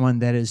be someone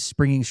that is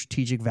bringing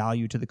strategic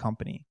value to the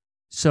company.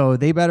 So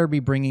they better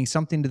be bringing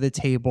something to the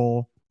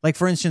table. Like,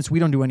 for instance, we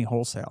don't do any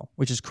wholesale,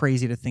 which is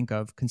crazy to think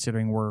of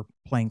considering we're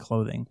plain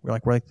clothing. We're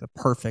like the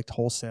perfect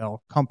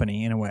wholesale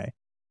company in a way.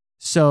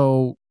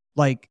 So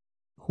like,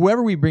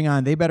 whoever we bring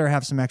on, they better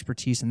have some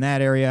expertise in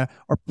that area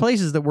or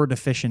places that we're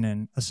deficient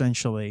in,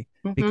 essentially,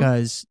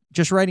 because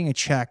just writing a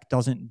check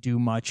doesn't do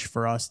much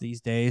for us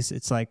these days.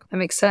 It's like, that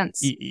makes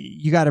sense.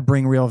 You got to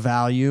bring real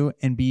value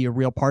and be a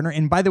real partner.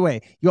 And by the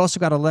way, you also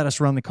got to let us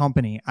run the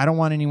company. I don't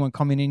want anyone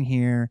coming in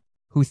here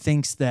who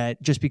thinks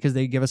that just because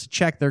they give us a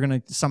check, they're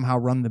going to somehow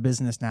run the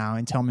business now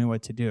and tell me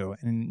what to do.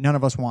 And none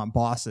of us want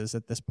bosses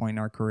at this point in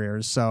our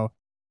careers. So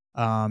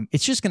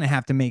it's just going to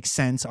have to make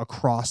sense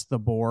across the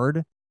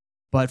board.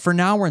 But for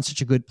now, we're in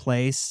such a good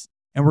place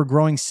and we're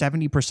growing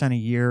 70% a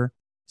year.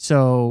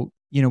 So,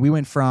 we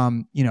went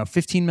from,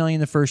 15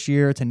 million the first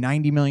year to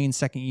 90 million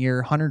second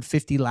year,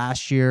 150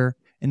 last year.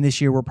 And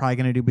this year, we're probably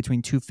going to do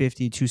between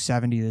 250,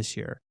 270 this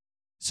year.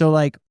 So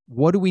like,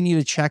 what do we need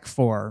to check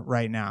for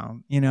right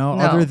now?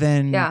 Other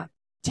than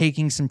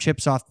taking some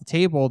chips off the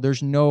table,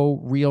 there's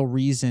no real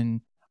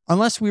reason,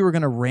 unless we were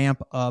going to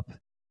ramp up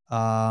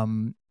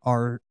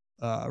our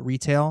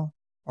retail,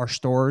 our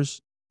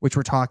stores, which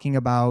we're talking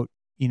about,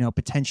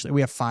 potentially.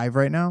 We have 5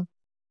 right now.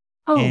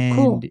 Oh, and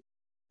cool.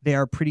 They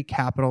are pretty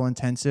capital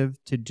intensive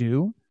to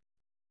do,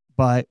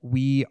 but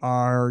we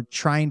are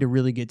trying to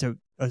really get to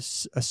a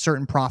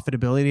certain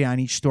profitability on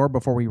each store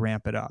before we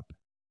ramp it up.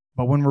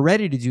 But when we're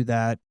ready to do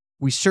that,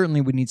 we certainly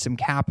would need some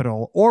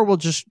capital, or we'll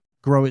just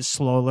grow it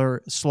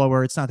slower.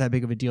 It's not that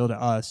big of a deal to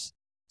us.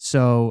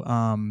 So,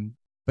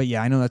 but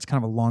yeah, I know that's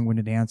kind of a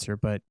long-winded answer,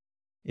 but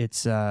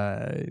it's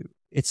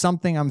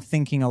something I'm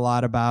thinking a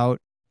lot about,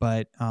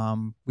 but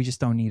we just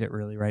don't need it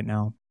really right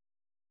now.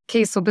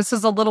 Okay, so this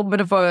is a little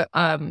bit of a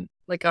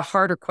like a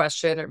harder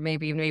question, or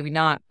maybe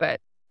not,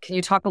 but can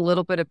you talk a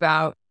little bit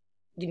about,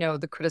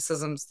 the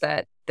criticisms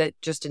that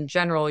just in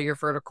general your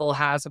vertical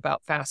has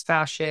about fast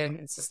fashion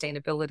and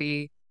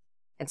sustainability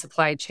and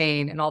supply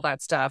chain and all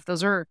that stuff?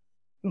 Those are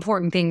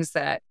important things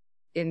that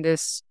in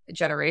this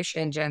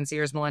generation, Gen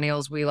Zers,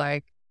 millennials,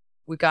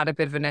 we got a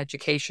bit of an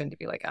education to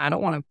be like, I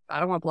don't want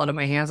blood on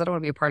my hands. I don't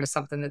want to be a part of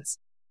something that's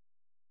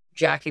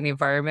jacking the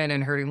environment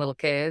and hurting little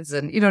kids.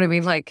 And you know what I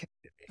mean? Like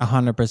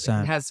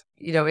 100% has,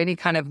 any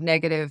kind of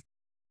negative,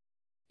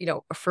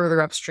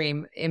 further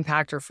upstream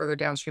impact or further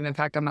downstream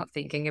impact I'm not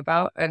thinking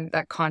about. And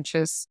that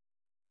conscious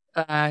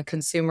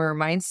consumer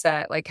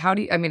mindset, like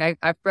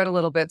I've read a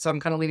little bit, so I'm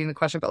kind of leading the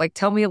question, but like,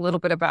 tell me a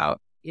little bit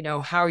about,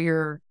 how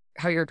you're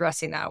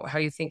addressing that, how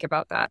you think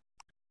about that.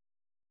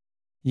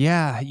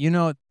 Yeah,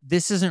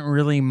 this isn't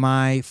really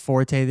my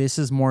forte. This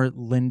is more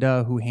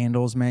Linda, who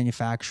handles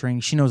manufacturing.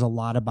 She knows a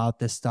lot about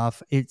this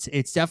stuff.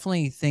 It's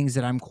definitely things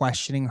that I'm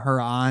questioning her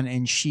on,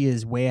 and she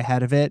is way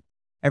ahead of it.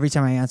 Every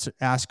time I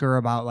ask her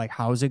about like,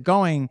 how's it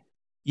going?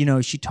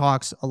 She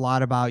talks a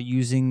lot about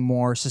using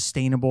more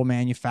sustainable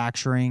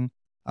manufacturing,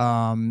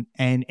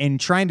 and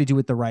trying to do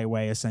it the right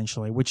way,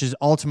 essentially, which is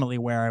ultimately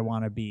where I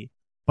want to be.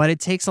 But it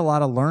takes a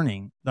lot of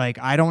learning. Like,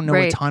 I don't know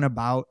a ton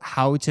about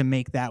how to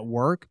make that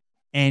work.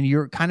 And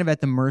you're kind of at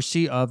the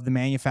mercy of the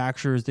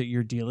manufacturers that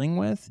you're dealing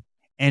with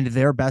and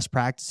their best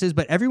practices.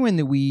 But everyone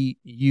that we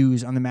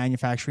use on the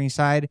manufacturing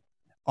side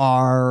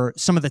are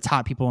some of the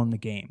top people in the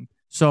game.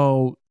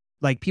 So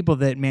like people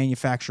that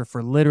manufacture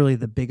for literally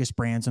the biggest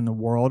brands in the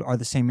world are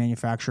the same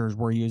manufacturers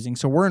we're using.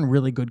 So we're in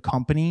really good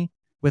company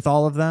with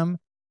all of them.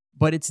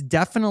 But it's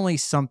definitely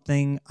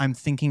something I'm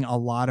thinking a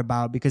lot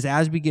about, because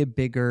as we get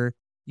bigger,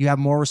 you have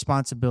more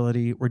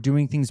responsibility. We're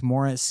doing things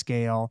more at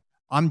scale.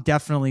 I'm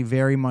definitely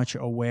very much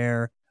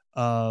aware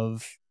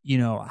of,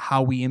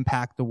 how we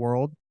impact the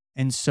world.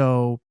 And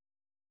so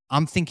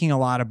I'm thinking a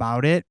lot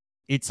about it.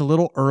 It's a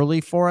little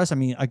early for us. I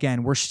mean,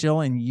 again, we're still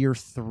in year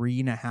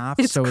 3.5.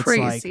 It's so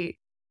crazy. It's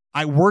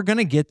like, we're going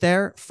to get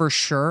there for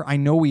sure. I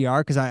know we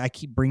are, because I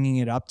keep bringing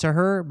it up to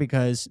her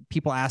because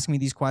people ask me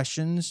these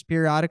questions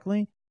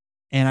periodically.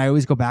 And I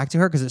always go back to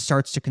her because it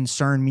starts to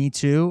concern me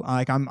too.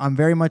 Like I'm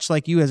very much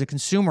like you as a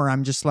consumer.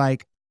 I'm just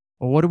like,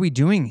 well, what are we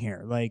doing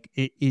here? Like,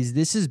 is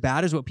this as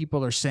bad as what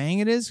people are saying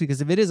it is?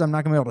 Because if it is, I'm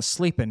not going to be able to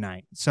sleep at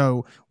night.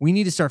 So we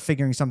need to start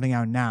figuring something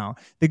out now.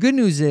 The good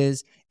news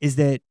is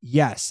that,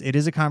 yes, it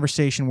is a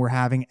conversation we're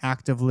having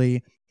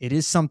actively. It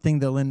is something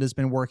that Linda's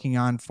been working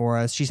on for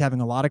us. She's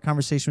having a lot of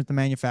conversation with the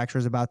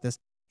manufacturers about this.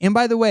 And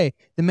by the way,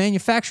 the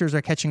manufacturers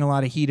are catching a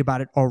lot of heat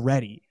about it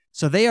already.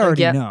 So they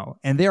already know,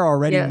 and they're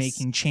already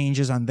making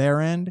changes on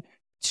their end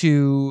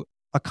to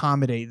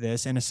accommodate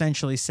this and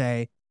essentially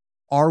say,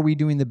 are we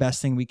doing the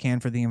best thing we can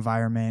for the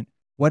environment?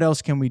 What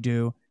else can we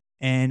do?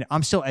 And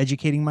I'm still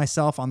educating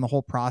myself on the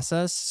whole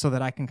process so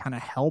that I can kind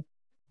of help.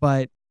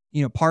 But,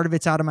 part of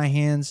it's out of my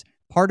hands.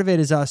 Part of it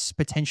is us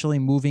potentially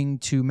moving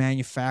to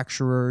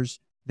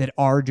manufacturers that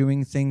are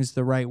doing things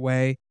the right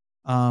way.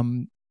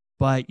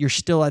 But you're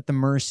still at the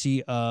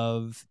mercy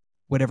of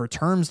whatever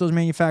terms those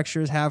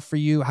manufacturers have for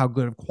you, how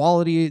good of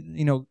quality,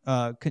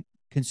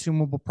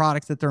 consumable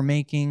products that they're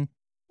making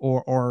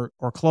or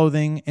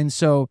clothing. And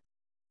so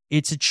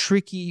it's a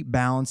tricky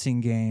balancing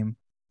game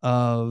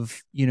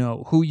of,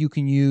 who you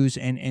can use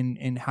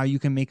and how you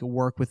can make it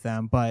work with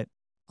them. But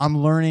I'm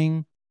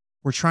learning.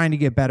 We're trying to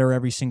get better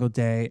every single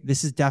day.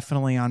 This is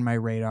definitely on my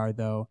radar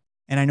though.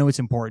 And I know it's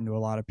important to a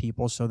lot of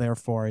people. So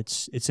therefore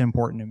it's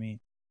important to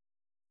me.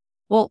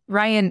 Well,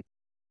 Ryan,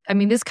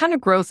 this kind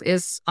of growth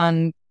is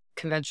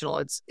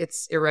unconventional.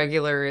 It's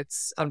irregular.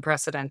 It's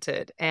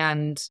unprecedented.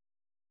 And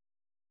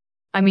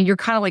you're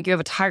kind of like, you have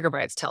a tiger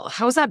by its tail.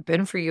 How has that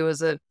been for you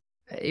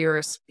you're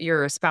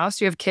a spouse?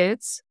 Do you have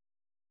kids?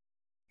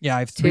 Yeah, I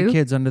have 3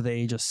 kids under the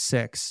age of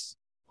 6.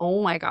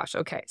 Oh my gosh.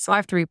 Okay. So I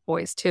have 3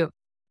 boys too.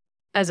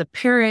 As a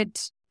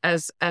parent,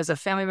 as a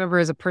family member,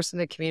 as a person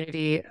in the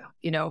community,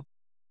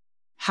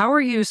 how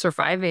are you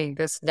surviving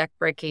this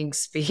neck-breaking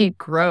speed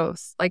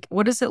growth? Like,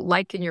 what is it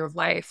like in your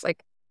life?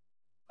 Like,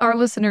 our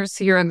listeners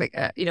here on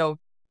the,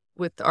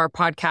 with our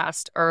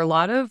podcast are a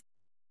lot of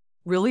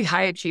really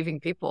high achieving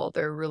people.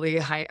 They're really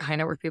high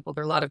net worth people.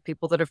 There are a lot of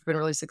people that have been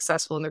really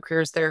successful in their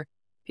careers. They're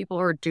people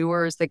who are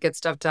doers that get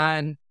stuff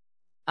done.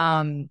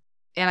 And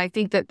I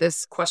think that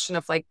this question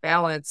of like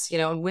balance,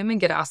 and women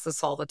get asked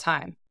this all the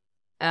time.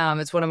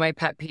 It's one of my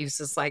pet peeves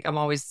is like, I'm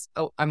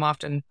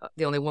often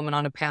the only woman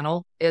on a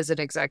panel as an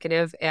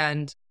executive.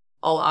 And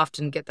I'll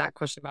often get that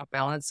question about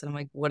balance. And I'm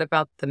like, what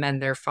about the men,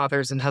 their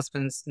fathers and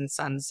husbands and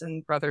sons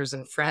and brothers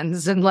and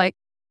friends? And like,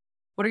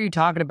 what are you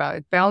talking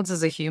about? Balance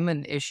is a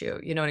human issue.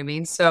 You know what I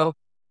mean? So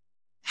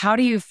how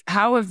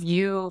have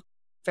you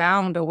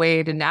found a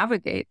way to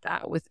navigate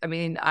that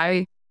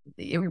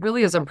it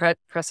really is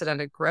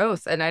unprecedented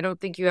growth. And I don't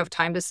think you have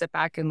time to sit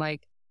back and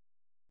like,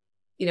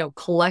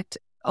 collect,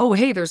 oh,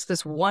 hey, there's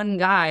this one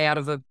guy out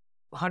of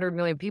 100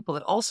 million people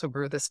that also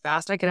grew this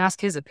fast. I could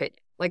ask his opinion.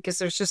 Like, cause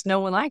there's just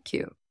no one like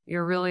you.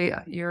 You're really,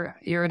 you're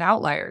an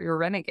outlier. You're a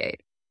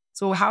renegade.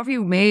 So how have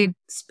you made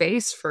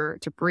space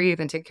to breathe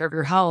and take care of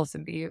your health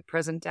and be a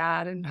present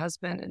dad and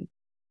husband and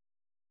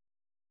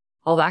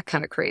all that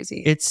kind of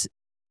crazy? It's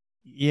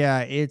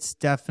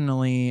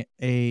definitely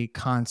a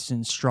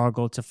constant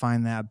struggle to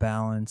find that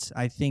balance.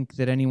 I think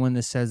that anyone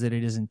that says that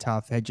it isn't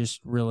tough, it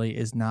just really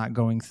is not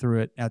going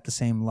through it at the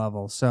same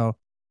level. So,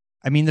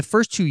 the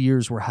first 2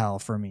 years were hell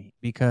for me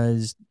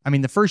because,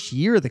 the first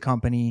year of the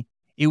company,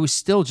 it was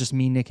still just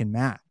me, Nick, and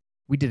Matt.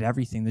 We did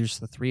everything. There's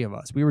the three of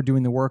us. We were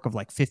doing the work of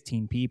like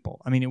 15 people.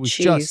 It was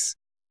just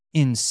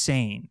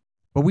insane.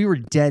 But we were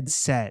dead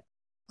set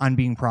on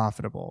being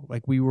profitable.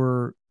 Like we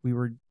were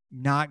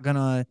not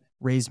gonna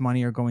raise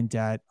money or go in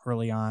debt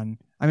early on.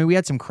 We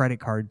had some credit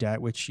card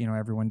debt, which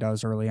everyone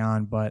does early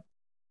on, but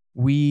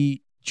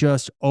we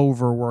just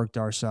overworked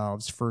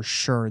ourselves for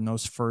sure in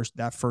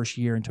that first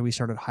year until we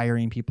started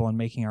hiring people and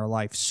making our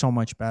life so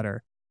much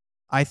better.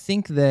 I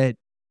think that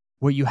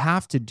what you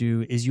have to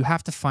do is you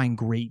have to find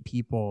great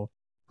people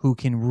who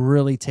can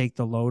really take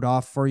the load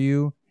off for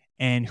you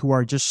and who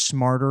are just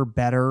smarter,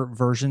 better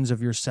versions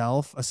of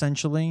yourself,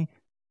 essentially,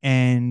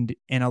 and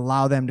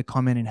allow them to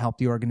come in and help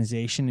the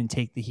organization and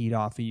take the heat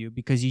off of you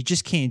because you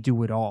just can't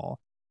do it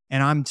all.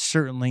 And I'm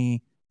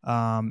certainly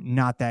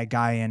not that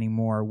guy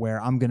anymore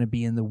where I'm going to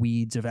be in the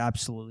weeds of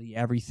absolutely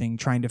everything,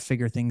 trying to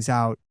figure things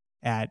out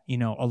at,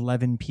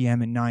 11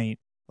 p.m. at night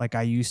like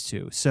I used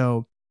to.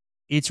 So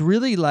it's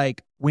really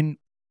like when,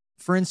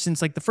 for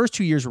instance, like the first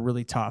 2 years were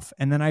really tough.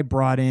 And then I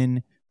brought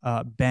in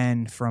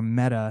Ben from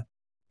Meta,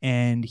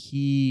 and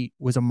he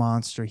was a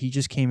monster. He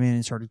just came in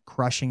and started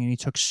crushing, and he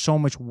took so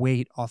much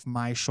weight off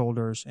my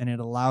shoulders, and it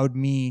allowed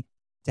me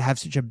to have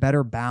such a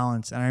better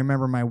balance. And I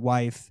remember my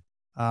wife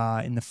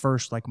in the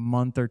first like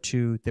month or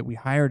two that we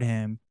hired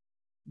him,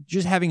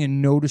 just having a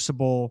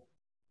noticeable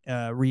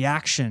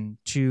reaction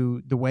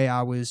to the way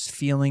I was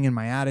feeling and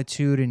my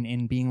attitude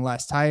and being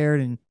less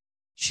tired. And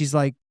she's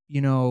like,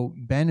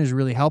 Ben is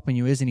really helping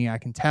you, isn't he? I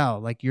can tell.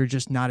 Like you're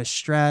just not as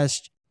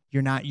stressed.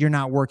 You're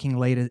not working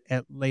late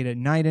at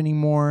night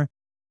anymore.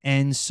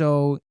 And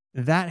so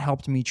that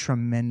helped me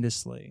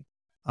tremendously.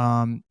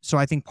 So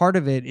I think part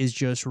of it is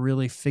just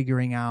really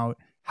figuring out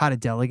how to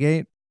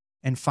delegate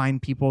and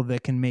find people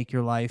that can make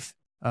your life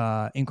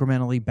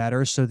incrementally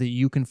better so that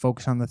you can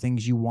focus on the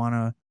things you want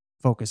to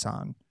focus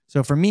on.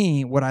 So for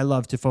me, what I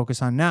love to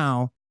focus on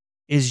now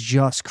is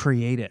just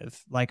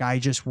creative. Like I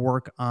just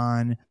work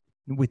on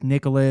with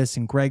Nicholas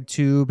and Greg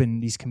Tube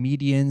and these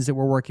comedians that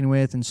we're working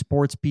with and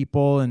sports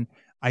people. And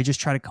I just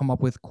try to come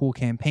up with cool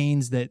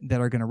campaigns that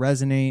are going to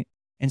resonate.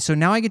 And so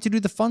now I get to do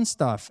the fun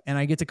stuff and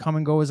I get to come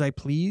and go as I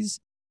please.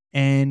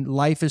 And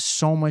life is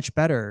so much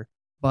better.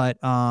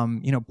 But,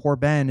 poor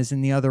Ben is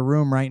in the other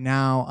room right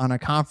now on a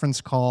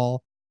conference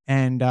call.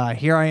 And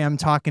here I am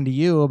talking to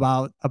you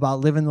about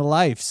living the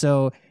life.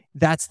 So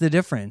that's the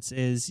difference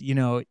is,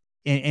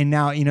 and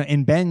now,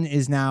 and Ben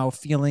is now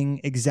feeling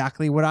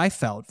exactly what I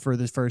felt for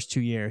the first 2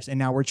 years. And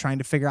now we're trying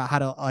to figure out how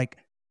to like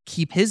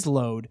keep his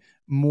load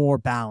more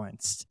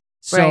balanced.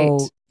 So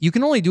Right. You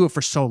can only do it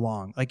for so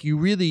long. Like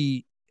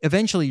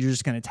eventually you're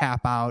just going to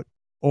tap out,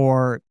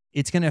 or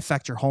it's going to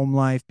affect your home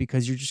life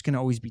because you're just going to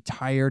always be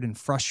tired and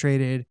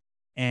frustrated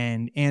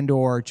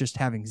or just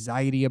have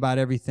anxiety about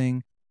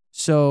everything.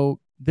 So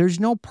there's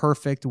no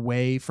perfect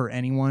way for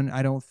anyone,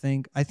 I don't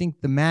think. I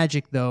think the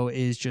magic, though,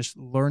 is just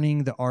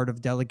learning the art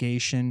of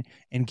delegation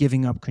and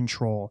giving up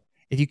control.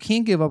 If you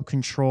can't give up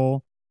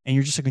control and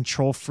you're just a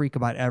control freak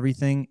about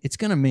everything, it's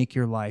going to make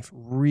your life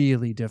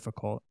really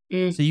difficult.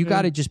 Mm-hmm. So you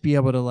got to just be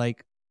able to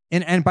like,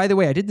 and by the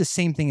way, I did the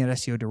same thing at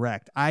SEO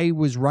Direct. I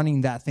was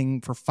running that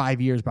thing for 5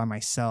 years by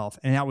myself,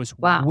 and that was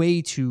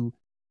way too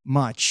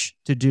much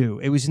to do.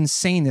 It was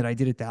insane that I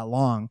did it that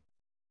long,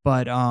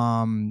 but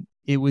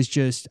it was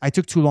just, I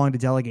took too long to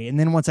delegate. And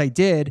then once I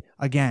did,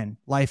 again,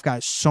 life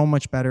got so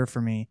much better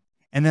for me.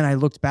 And then I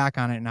looked back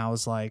on it and I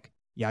was like,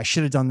 yeah, I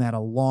should have done that a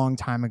long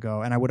time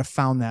ago. And I would have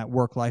found that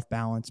work-life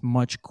balance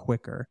much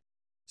quicker.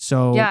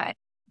 So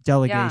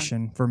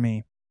delegation for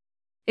me.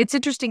 It's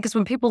interesting because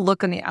when people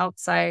look on the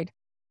outside,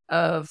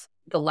 of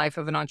the life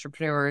of an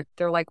entrepreneur,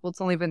 they're like, well, it's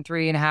only been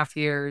 3.5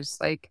 years.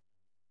 Like,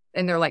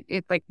 and they're like,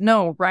 it's like,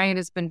 no, Ryan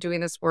has been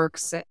doing this work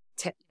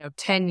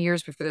 10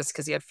 years before this,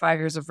 because he had 5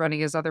 years of running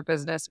his other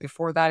business.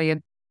 Before that, he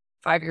had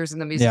 5 years in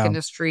the music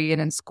industry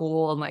and in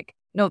school. And like,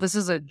 no, this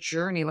is a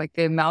journey, like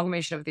the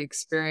amalgamation of the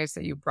experience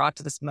that you brought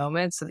to this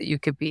moment so that you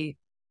could be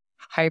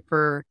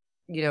hyper,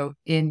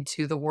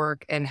 into the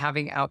work and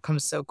having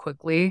outcomes so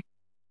quickly.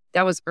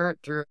 That was earned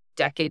through a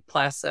decade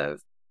plus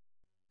of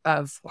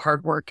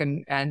hard work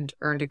and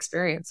earned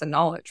experience and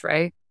knowledge,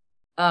 right?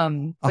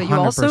 But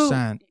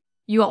 100%.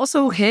 you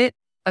also hit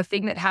a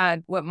thing that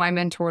had what my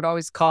mentor would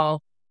always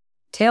call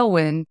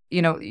tailwind.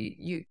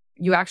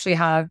 You actually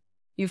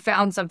you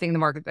found something in the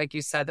market, like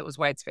you said, that was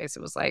white space.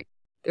 It was like,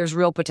 there's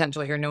real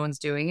potential here. No one's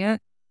doing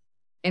it.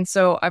 And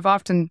so I've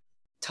often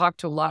talked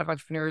to a lot of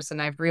entrepreneurs, and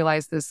I've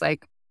realized this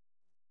like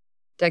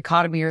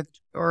dichotomy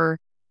or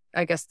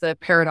I guess the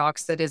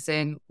paradox that is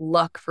in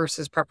luck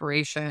versus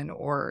preparation,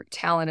 or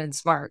talent and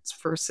smarts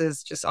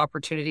versus just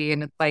opportunity.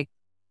 And it's like,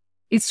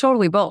 it's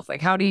totally both.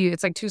 Like,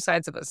 it's like two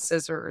sides of a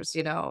scissors,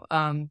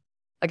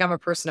 like I'm a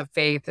person of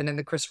faith, and in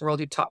the Christian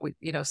world,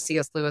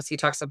 C.S. Lewis, he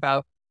talks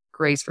about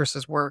grace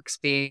versus works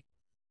being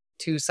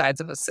two sides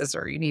of a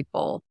scissor. You need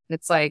both. And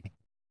it's like,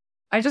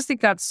 I just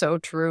think that's so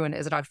true. And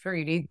as an entrepreneur,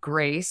 you need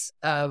grace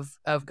of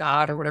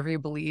God or whatever you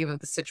believe, of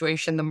the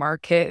situation, the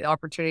market,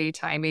 opportunity,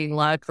 timing,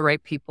 luck, the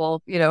right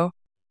people, because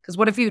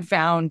what if you'd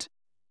found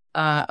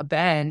a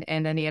Ben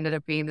and then he ended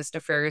up being this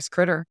nefarious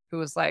critter who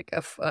was like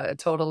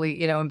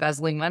totally,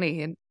 embezzling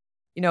money. And,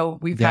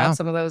 we've had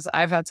some of those.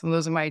 I've had some of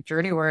those in my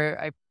journey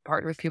where I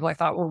partnered with people I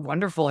thought were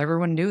wonderful.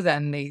 Everyone knew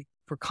them. They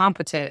were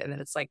competent. And then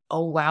it's like,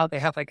 oh, wow, they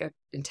have like a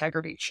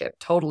integrity chip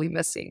totally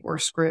missing. We're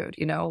screwed,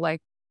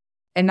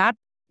 and that,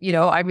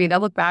 I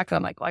look back and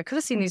I'm like, well, I could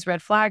have seen these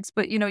red flags,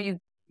 but you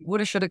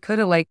woulda, shoulda,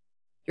 coulda, like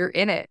you're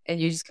in it and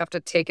you just have to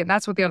take it. And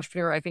that's what the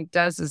entrepreneur, I think,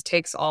 does, is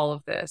takes all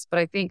of this. But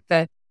I think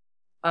that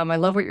I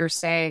love what you're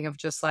saying of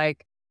just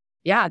like,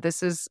 yeah,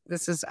 this is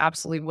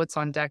absolutely what's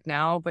on deck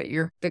now. But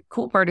the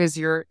cool part is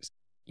you're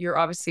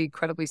obviously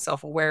incredibly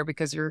self-aware,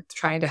 because you're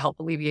trying to help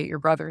alleviate your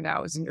brother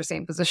now is in your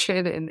same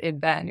position. In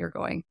Ben, you're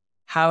going,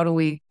 how do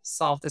we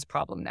solve this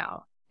problem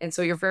now? And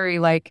so you're very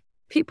like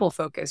people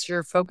focused.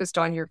 You're focused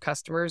on your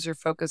customers. You're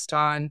focused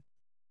on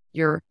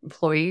your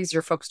employees.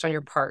 You're focused on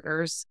your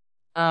partners.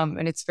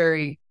 And it's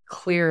very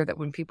clear that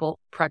when people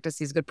practice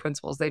these good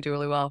principles, they do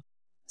really well.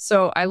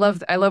 So I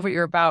love what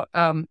you're about.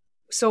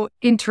 So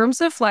in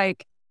terms of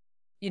like,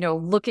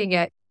 looking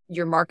at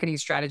your marketing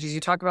strategies,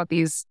 you talk about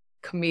these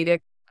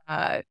comedic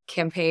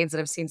campaigns, that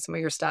I've seen some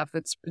of your stuff.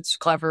 It's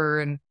clever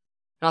and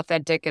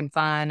authentic and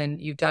fun.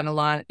 And you've done a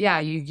lot.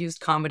 Yeah, you've used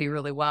comedy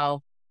really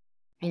well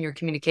in your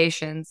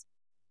communications.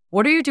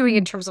 What are you doing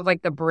in terms of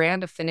like the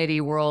brand affinity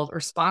world, or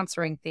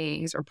sponsoring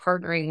things, or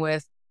partnering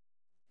with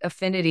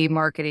affinity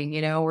marketing,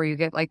 where you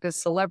get like this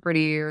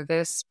celebrity or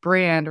this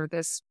brand or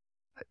this,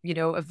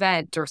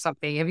 event or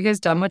something? Have you guys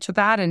done much of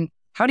that? And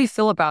how do you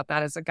feel about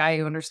that as a guy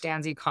who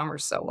understands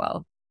e-commerce so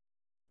well?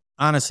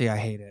 Honestly, I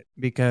hate it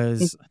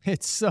because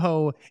it's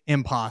so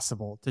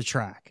impossible to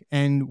track.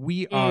 And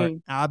we are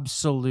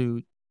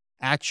absolute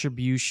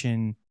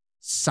attribution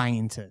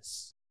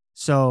scientists.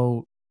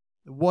 So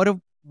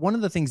one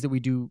of the things that we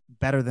do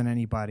better than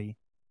anybody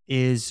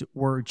is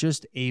we're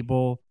just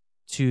able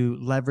to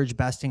leverage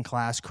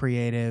best-in-class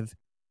creative,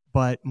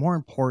 but more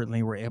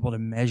importantly, we're able to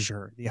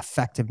measure the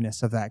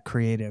effectiveness of that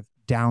creative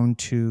down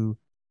to,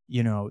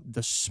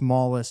 the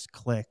smallest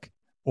click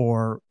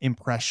or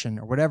impression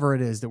or whatever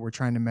it is that we're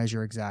trying to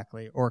measure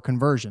exactly, or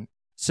conversion.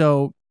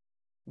 So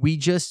we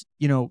just,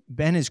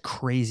 Ben is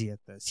crazy at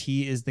this.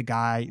 He is the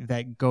guy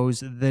that goes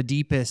the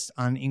deepest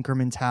on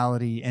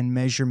incrementality and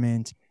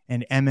measurement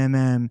and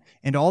MMM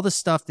and all the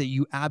stuff that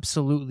you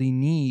absolutely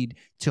need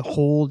to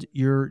hold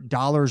your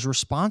dollars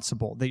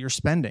responsible that you're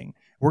spending.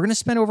 We're going to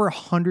spend over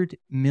 $100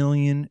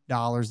 million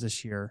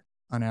this year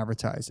on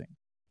advertising.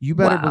 You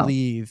better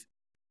believe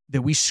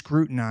that we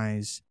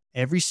scrutinize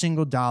every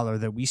single dollar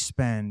that we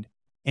spend,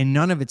 and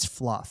none of it's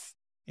fluff.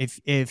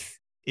 If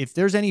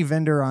there's any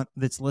vendor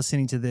that's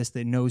listening to this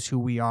that knows who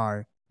we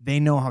are, they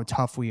know how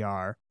tough we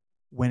are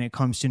when it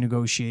comes to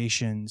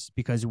negotiations,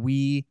 because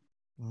we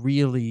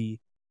really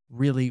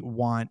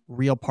want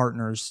real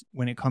partners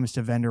when it comes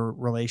to vendor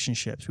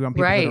relationships. We want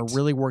people that are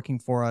really working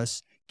for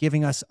us,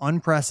 giving us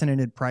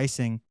unprecedented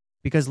pricing.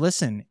 Because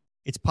listen,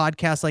 it's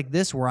podcasts like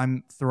this where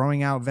I'm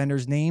throwing out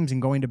vendors' names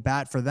and going to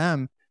bat for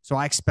them. So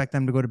I expect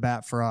them to go to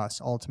bat for us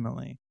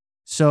ultimately.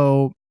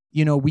 So,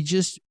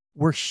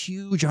 we're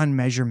huge on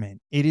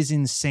measurement. It is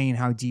insane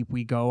how deep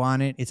we go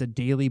on it. It's a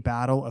daily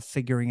battle of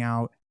figuring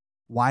out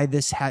why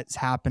this is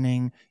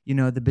happening.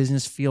 The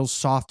business feels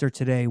softer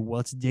today. Well,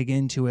 let's dig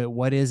into it.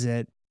 What is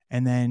it?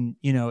 And then,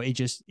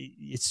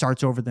 it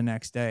starts over the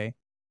next day.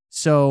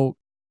 So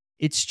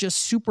it's just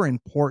super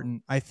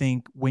important, I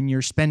think, when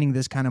you're spending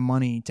this kind of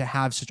money to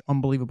have such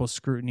unbelievable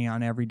scrutiny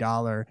on every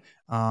dollar.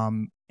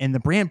 And the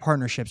brand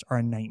partnerships are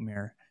a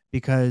nightmare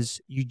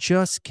because you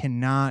just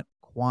cannot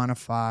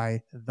quantify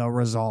the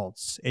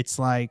results. It's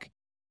like,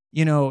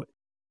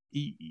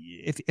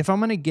 if I'm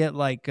going to get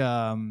like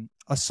a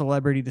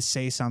celebrity to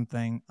say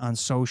something on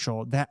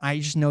social, that I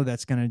just know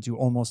that's going to do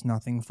almost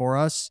nothing for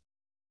us.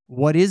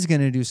 What is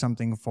going to do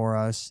something for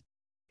us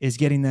is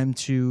getting them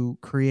to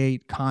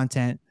create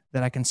content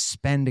that I can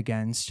spend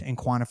against and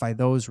quantify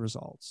those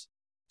results.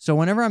 So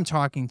whenever I'm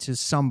talking to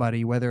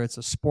somebody, whether it's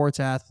a sports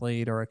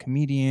athlete or a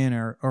comedian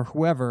or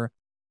whoever,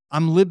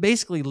 I'm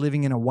basically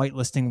living in a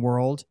whitelisting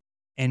world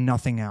and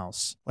nothing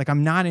else. Like,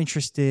 I'm not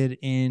interested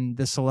in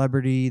the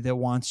celebrity that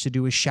wants to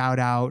do a shout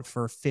out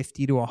for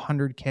 50 to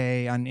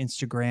 100K on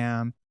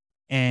Instagram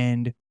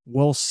and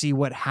we'll see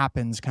what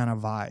happens kind of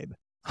vibe.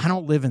 I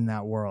don't live in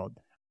that world.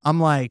 I'm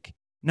like,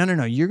 no,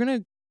 we're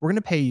going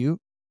to pay you,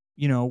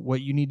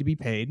 what you need to be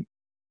paid,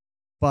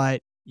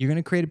 but you're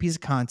going to create a piece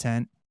of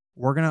content.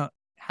 We're going to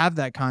have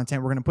that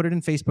content. We're going to put it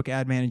in Facebook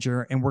Ad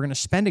Manager and we're going to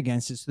spend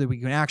against it so that we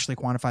can actually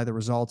quantify the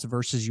results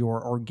versus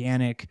your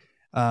organic,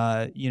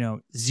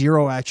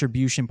 zero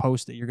attribution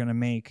post that you're going to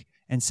make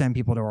and send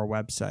people to our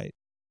website.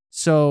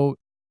 So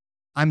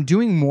I'm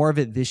doing more of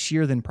it this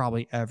year than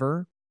probably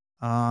ever.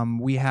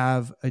 We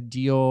have a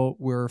deal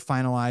we're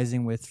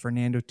finalizing with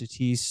Fernando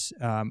Tatis,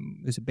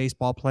 who's a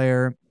baseball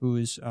player who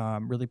is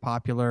really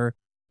popular.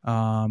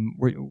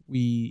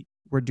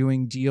 We're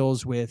doing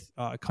deals with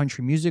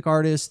country music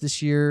artists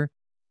this year,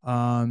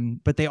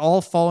 but they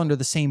all fall under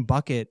the same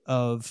bucket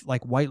of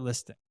like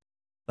whitelisting.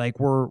 Like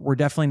we're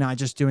definitely not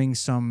just doing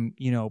some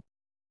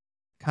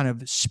kind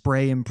of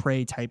spray and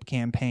pray type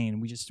campaign.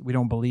 We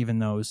don't believe in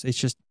those. It's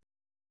just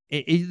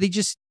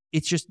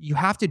you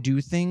have to do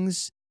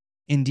things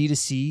in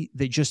D2C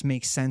that just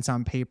makes sense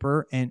on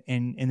paper and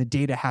the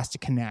data has to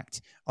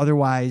connect.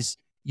 Otherwise,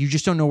 you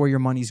just don't know where your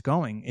money's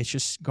going. It's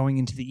just going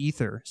into the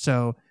ether.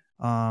 So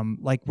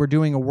like we're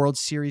doing a World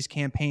Series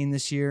campaign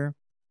this year,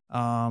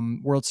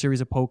 World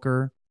Series of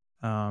Poker.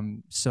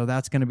 So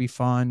that's going to be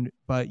fun.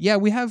 But yeah,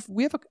 we have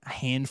a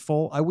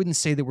handful. I wouldn't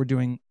say that we're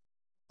doing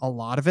a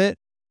lot of it,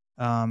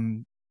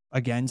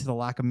 again, to the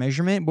lack of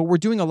measurement, but we're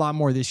doing a lot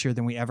more this year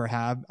than we ever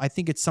have. I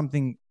think it's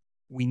something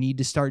we need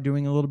to start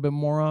doing a little bit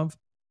more of,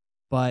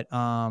 but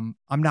I'm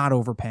not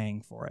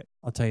overpaying for it.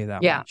 I'll tell you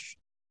that much.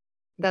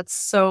 That's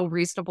so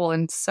reasonable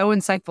and so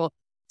insightful.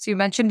 So you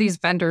mentioned these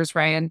vendors,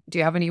 Ryan. Do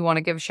you have any you want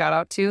to give a shout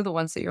out to? The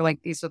ones that you're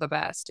like, these are the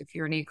best. If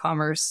you're in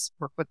e-commerce,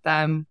 work with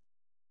them.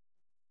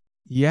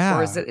 Yeah.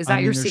 Or is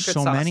that your secret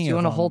sauce? Do you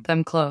want to hold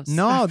them close?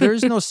 No,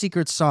 there's no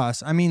secret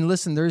sauce. I mean,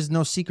 listen, there's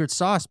no secret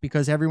sauce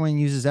because everyone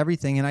uses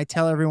everything. And I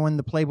tell everyone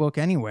the playbook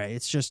anyway.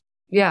 It's just,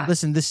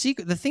 listen, the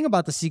thing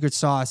about the secret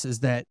sauce is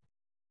that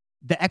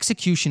the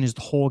execution is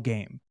the whole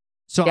game.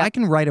 So I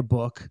can write a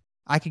book.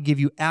 I could give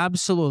you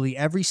absolutely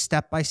every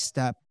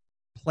step-by-step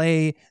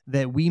play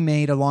that we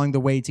made along the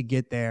way to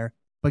get there.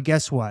 But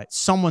guess what?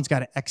 Someone's got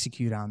to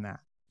execute on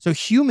that. So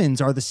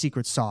humans are the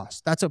secret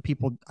sauce. That's what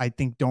people, I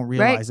think, don't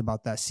realize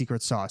about that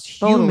secret sauce.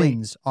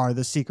 Humans are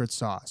the secret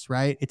sauce,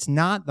 right? It's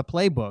not the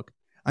playbook.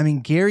 I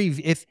mean, Gary,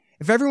 if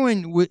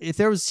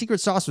there was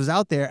secret sauce was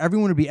out there,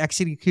 everyone would be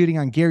executing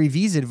on Gary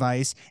V's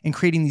advice and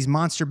creating these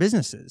monster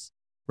businesses,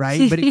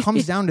 right? But it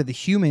comes down to the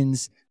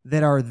humans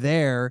that are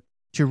there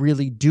to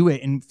really do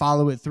it and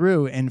follow it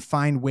through and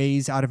find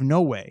ways out of no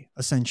way,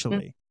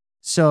 essentially.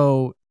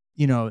 So,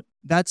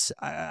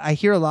 I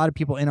hear a lot of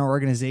people in our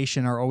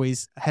organization are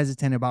always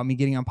hesitant about me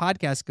getting on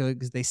podcasts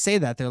because they say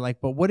that. They're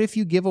like, but what if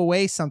you give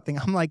away something?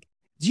 I'm like,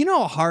 do you know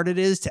how hard it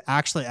is to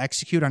actually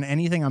execute on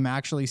anything I'm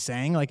actually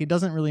saying? Like, it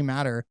doesn't really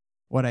matter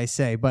what I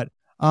say. But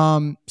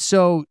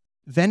so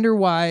vendor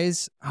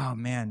wise, oh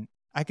man,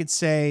 I could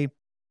say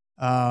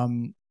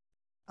on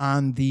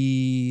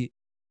the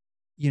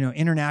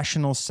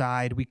international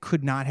side, we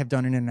could not have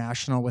done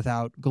international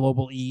without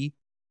Global E.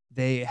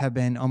 They have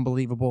been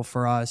unbelievable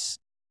for us.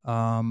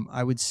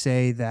 I would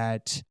say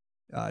that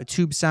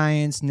Tube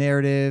Science,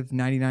 Narrative,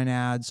 99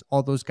 Ads,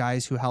 all those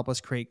guys who help us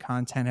create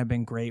content have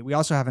been great. We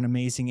also have an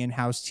amazing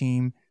in-house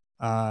team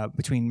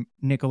between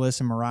Nicholas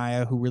and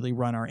Mariah who really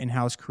run our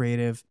in-house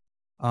creative.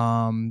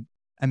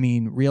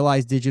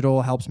 Realize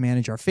Digital helps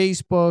manage our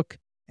Facebook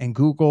and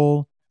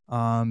Google.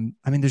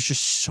 There's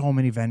just so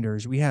many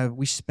vendors.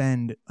 We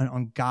spend an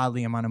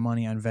ungodly amount of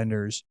money on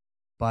vendors,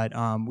 but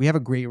we have a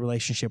great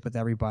relationship with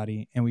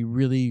everybody and we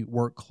really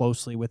work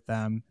closely with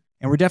them.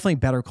 And we're definitely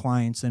better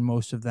clients than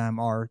most of them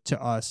are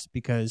to us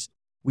because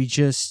we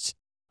just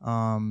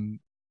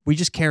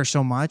care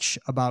so much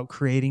about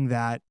creating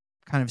that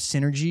kind of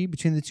synergy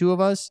between the two of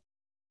us.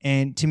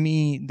 And to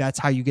me, that's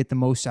how you get the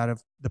most out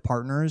of the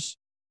partners.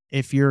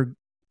 If you're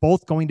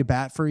both going to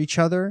bat for each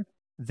other,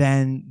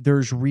 then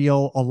there's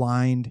real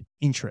aligned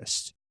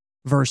interest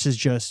versus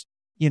just,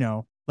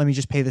 let me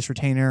just pay this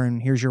retainer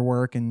and here's your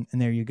work and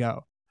there you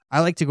go.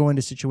 I like to go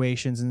into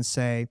situations and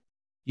say,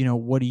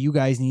 what do you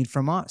guys need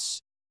from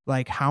us?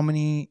 Like how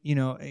many,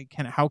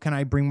 how can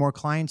I bring more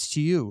clients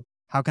to you?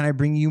 How can I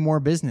bring you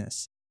more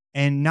business?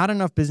 And not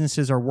enough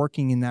businesses are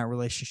working in that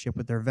relationship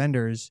with their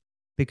vendors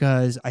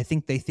because I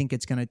think they think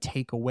it's going to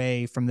take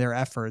away from their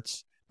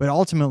efforts. But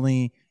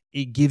ultimately,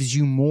 it gives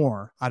you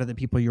more out of the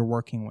people you're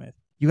working with.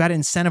 You got to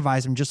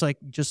incentivize them just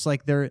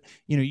like they're,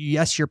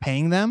 yes, you're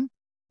paying them,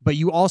 but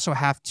you also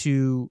have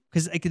to,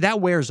 because like,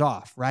 that wears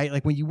off, right?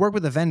 Like when you work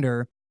with a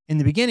vendor in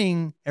the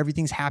beginning,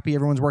 everything's happy,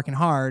 everyone's working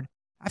hard.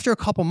 After a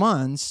couple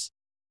months,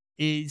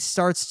 it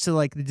starts to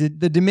like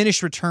the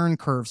diminished return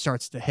curve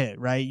starts to hit,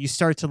 right? You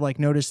start to like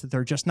notice that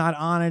they're just not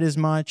on it as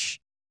much.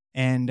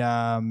 And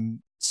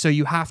so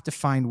you have to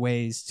find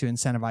ways to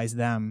incentivize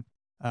them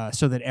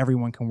so that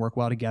everyone can work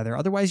well together.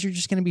 Otherwise, you're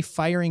just going to be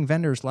firing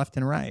vendors left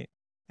and right,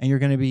 and you're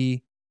going to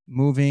be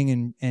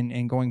moving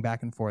and going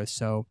back and forth.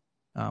 So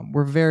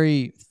we're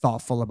very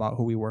thoughtful about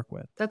who we work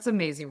with. That's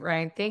amazing,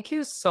 Ryan. Thank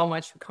you so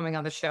much for coming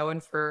on the show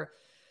and for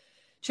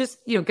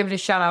just, giving a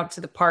shout out to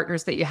the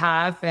partners that you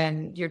have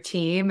and your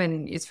team.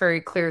 And it's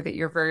very clear that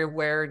you're very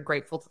aware and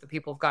grateful to the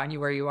people who've gotten you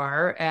where you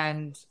are.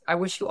 And I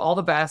wish you all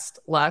the best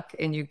luck.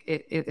 And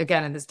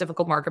again, in this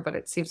difficult market, but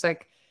it seems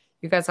like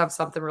you guys have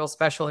something real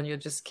special, and you'll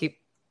just keep,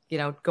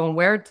 going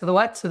where to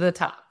the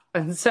top.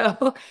 And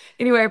so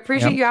anyway, I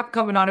appreciate you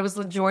coming on. It was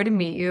a joy to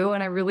meet you.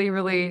 And I really,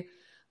 really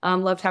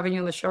loved having you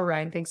on the show,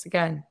 Ryan. Thanks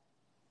again.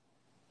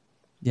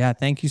 Yeah,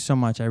 thank you so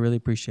much. I really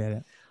appreciate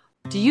it.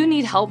 Do you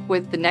need help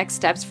with the next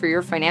steps for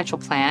your financial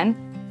plan?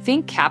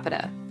 Think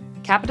Capita.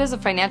 Capita is a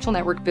financial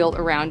network built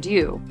around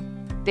you.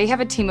 They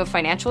have a team of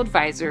financial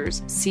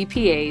advisors,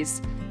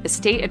 CPAs,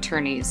 estate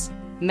attorneys,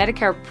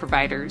 Medicare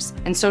providers,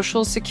 and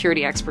Social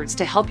Security experts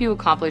to help you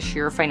accomplish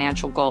your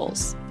financial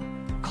goals.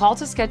 Call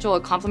to schedule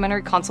a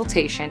complimentary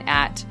consultation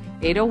at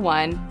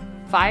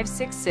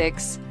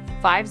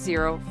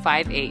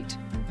 801-566-5058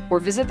 or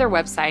visit their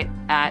website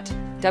at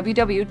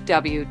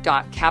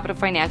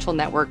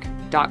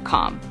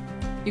www.capitafinancialnetwork.com.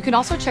 You can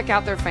also check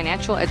out their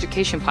financial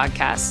education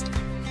podcast,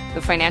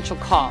 The Financial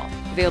Call,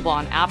 available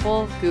on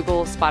Apple,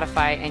 Google,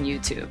 Spotify, and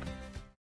YouTube.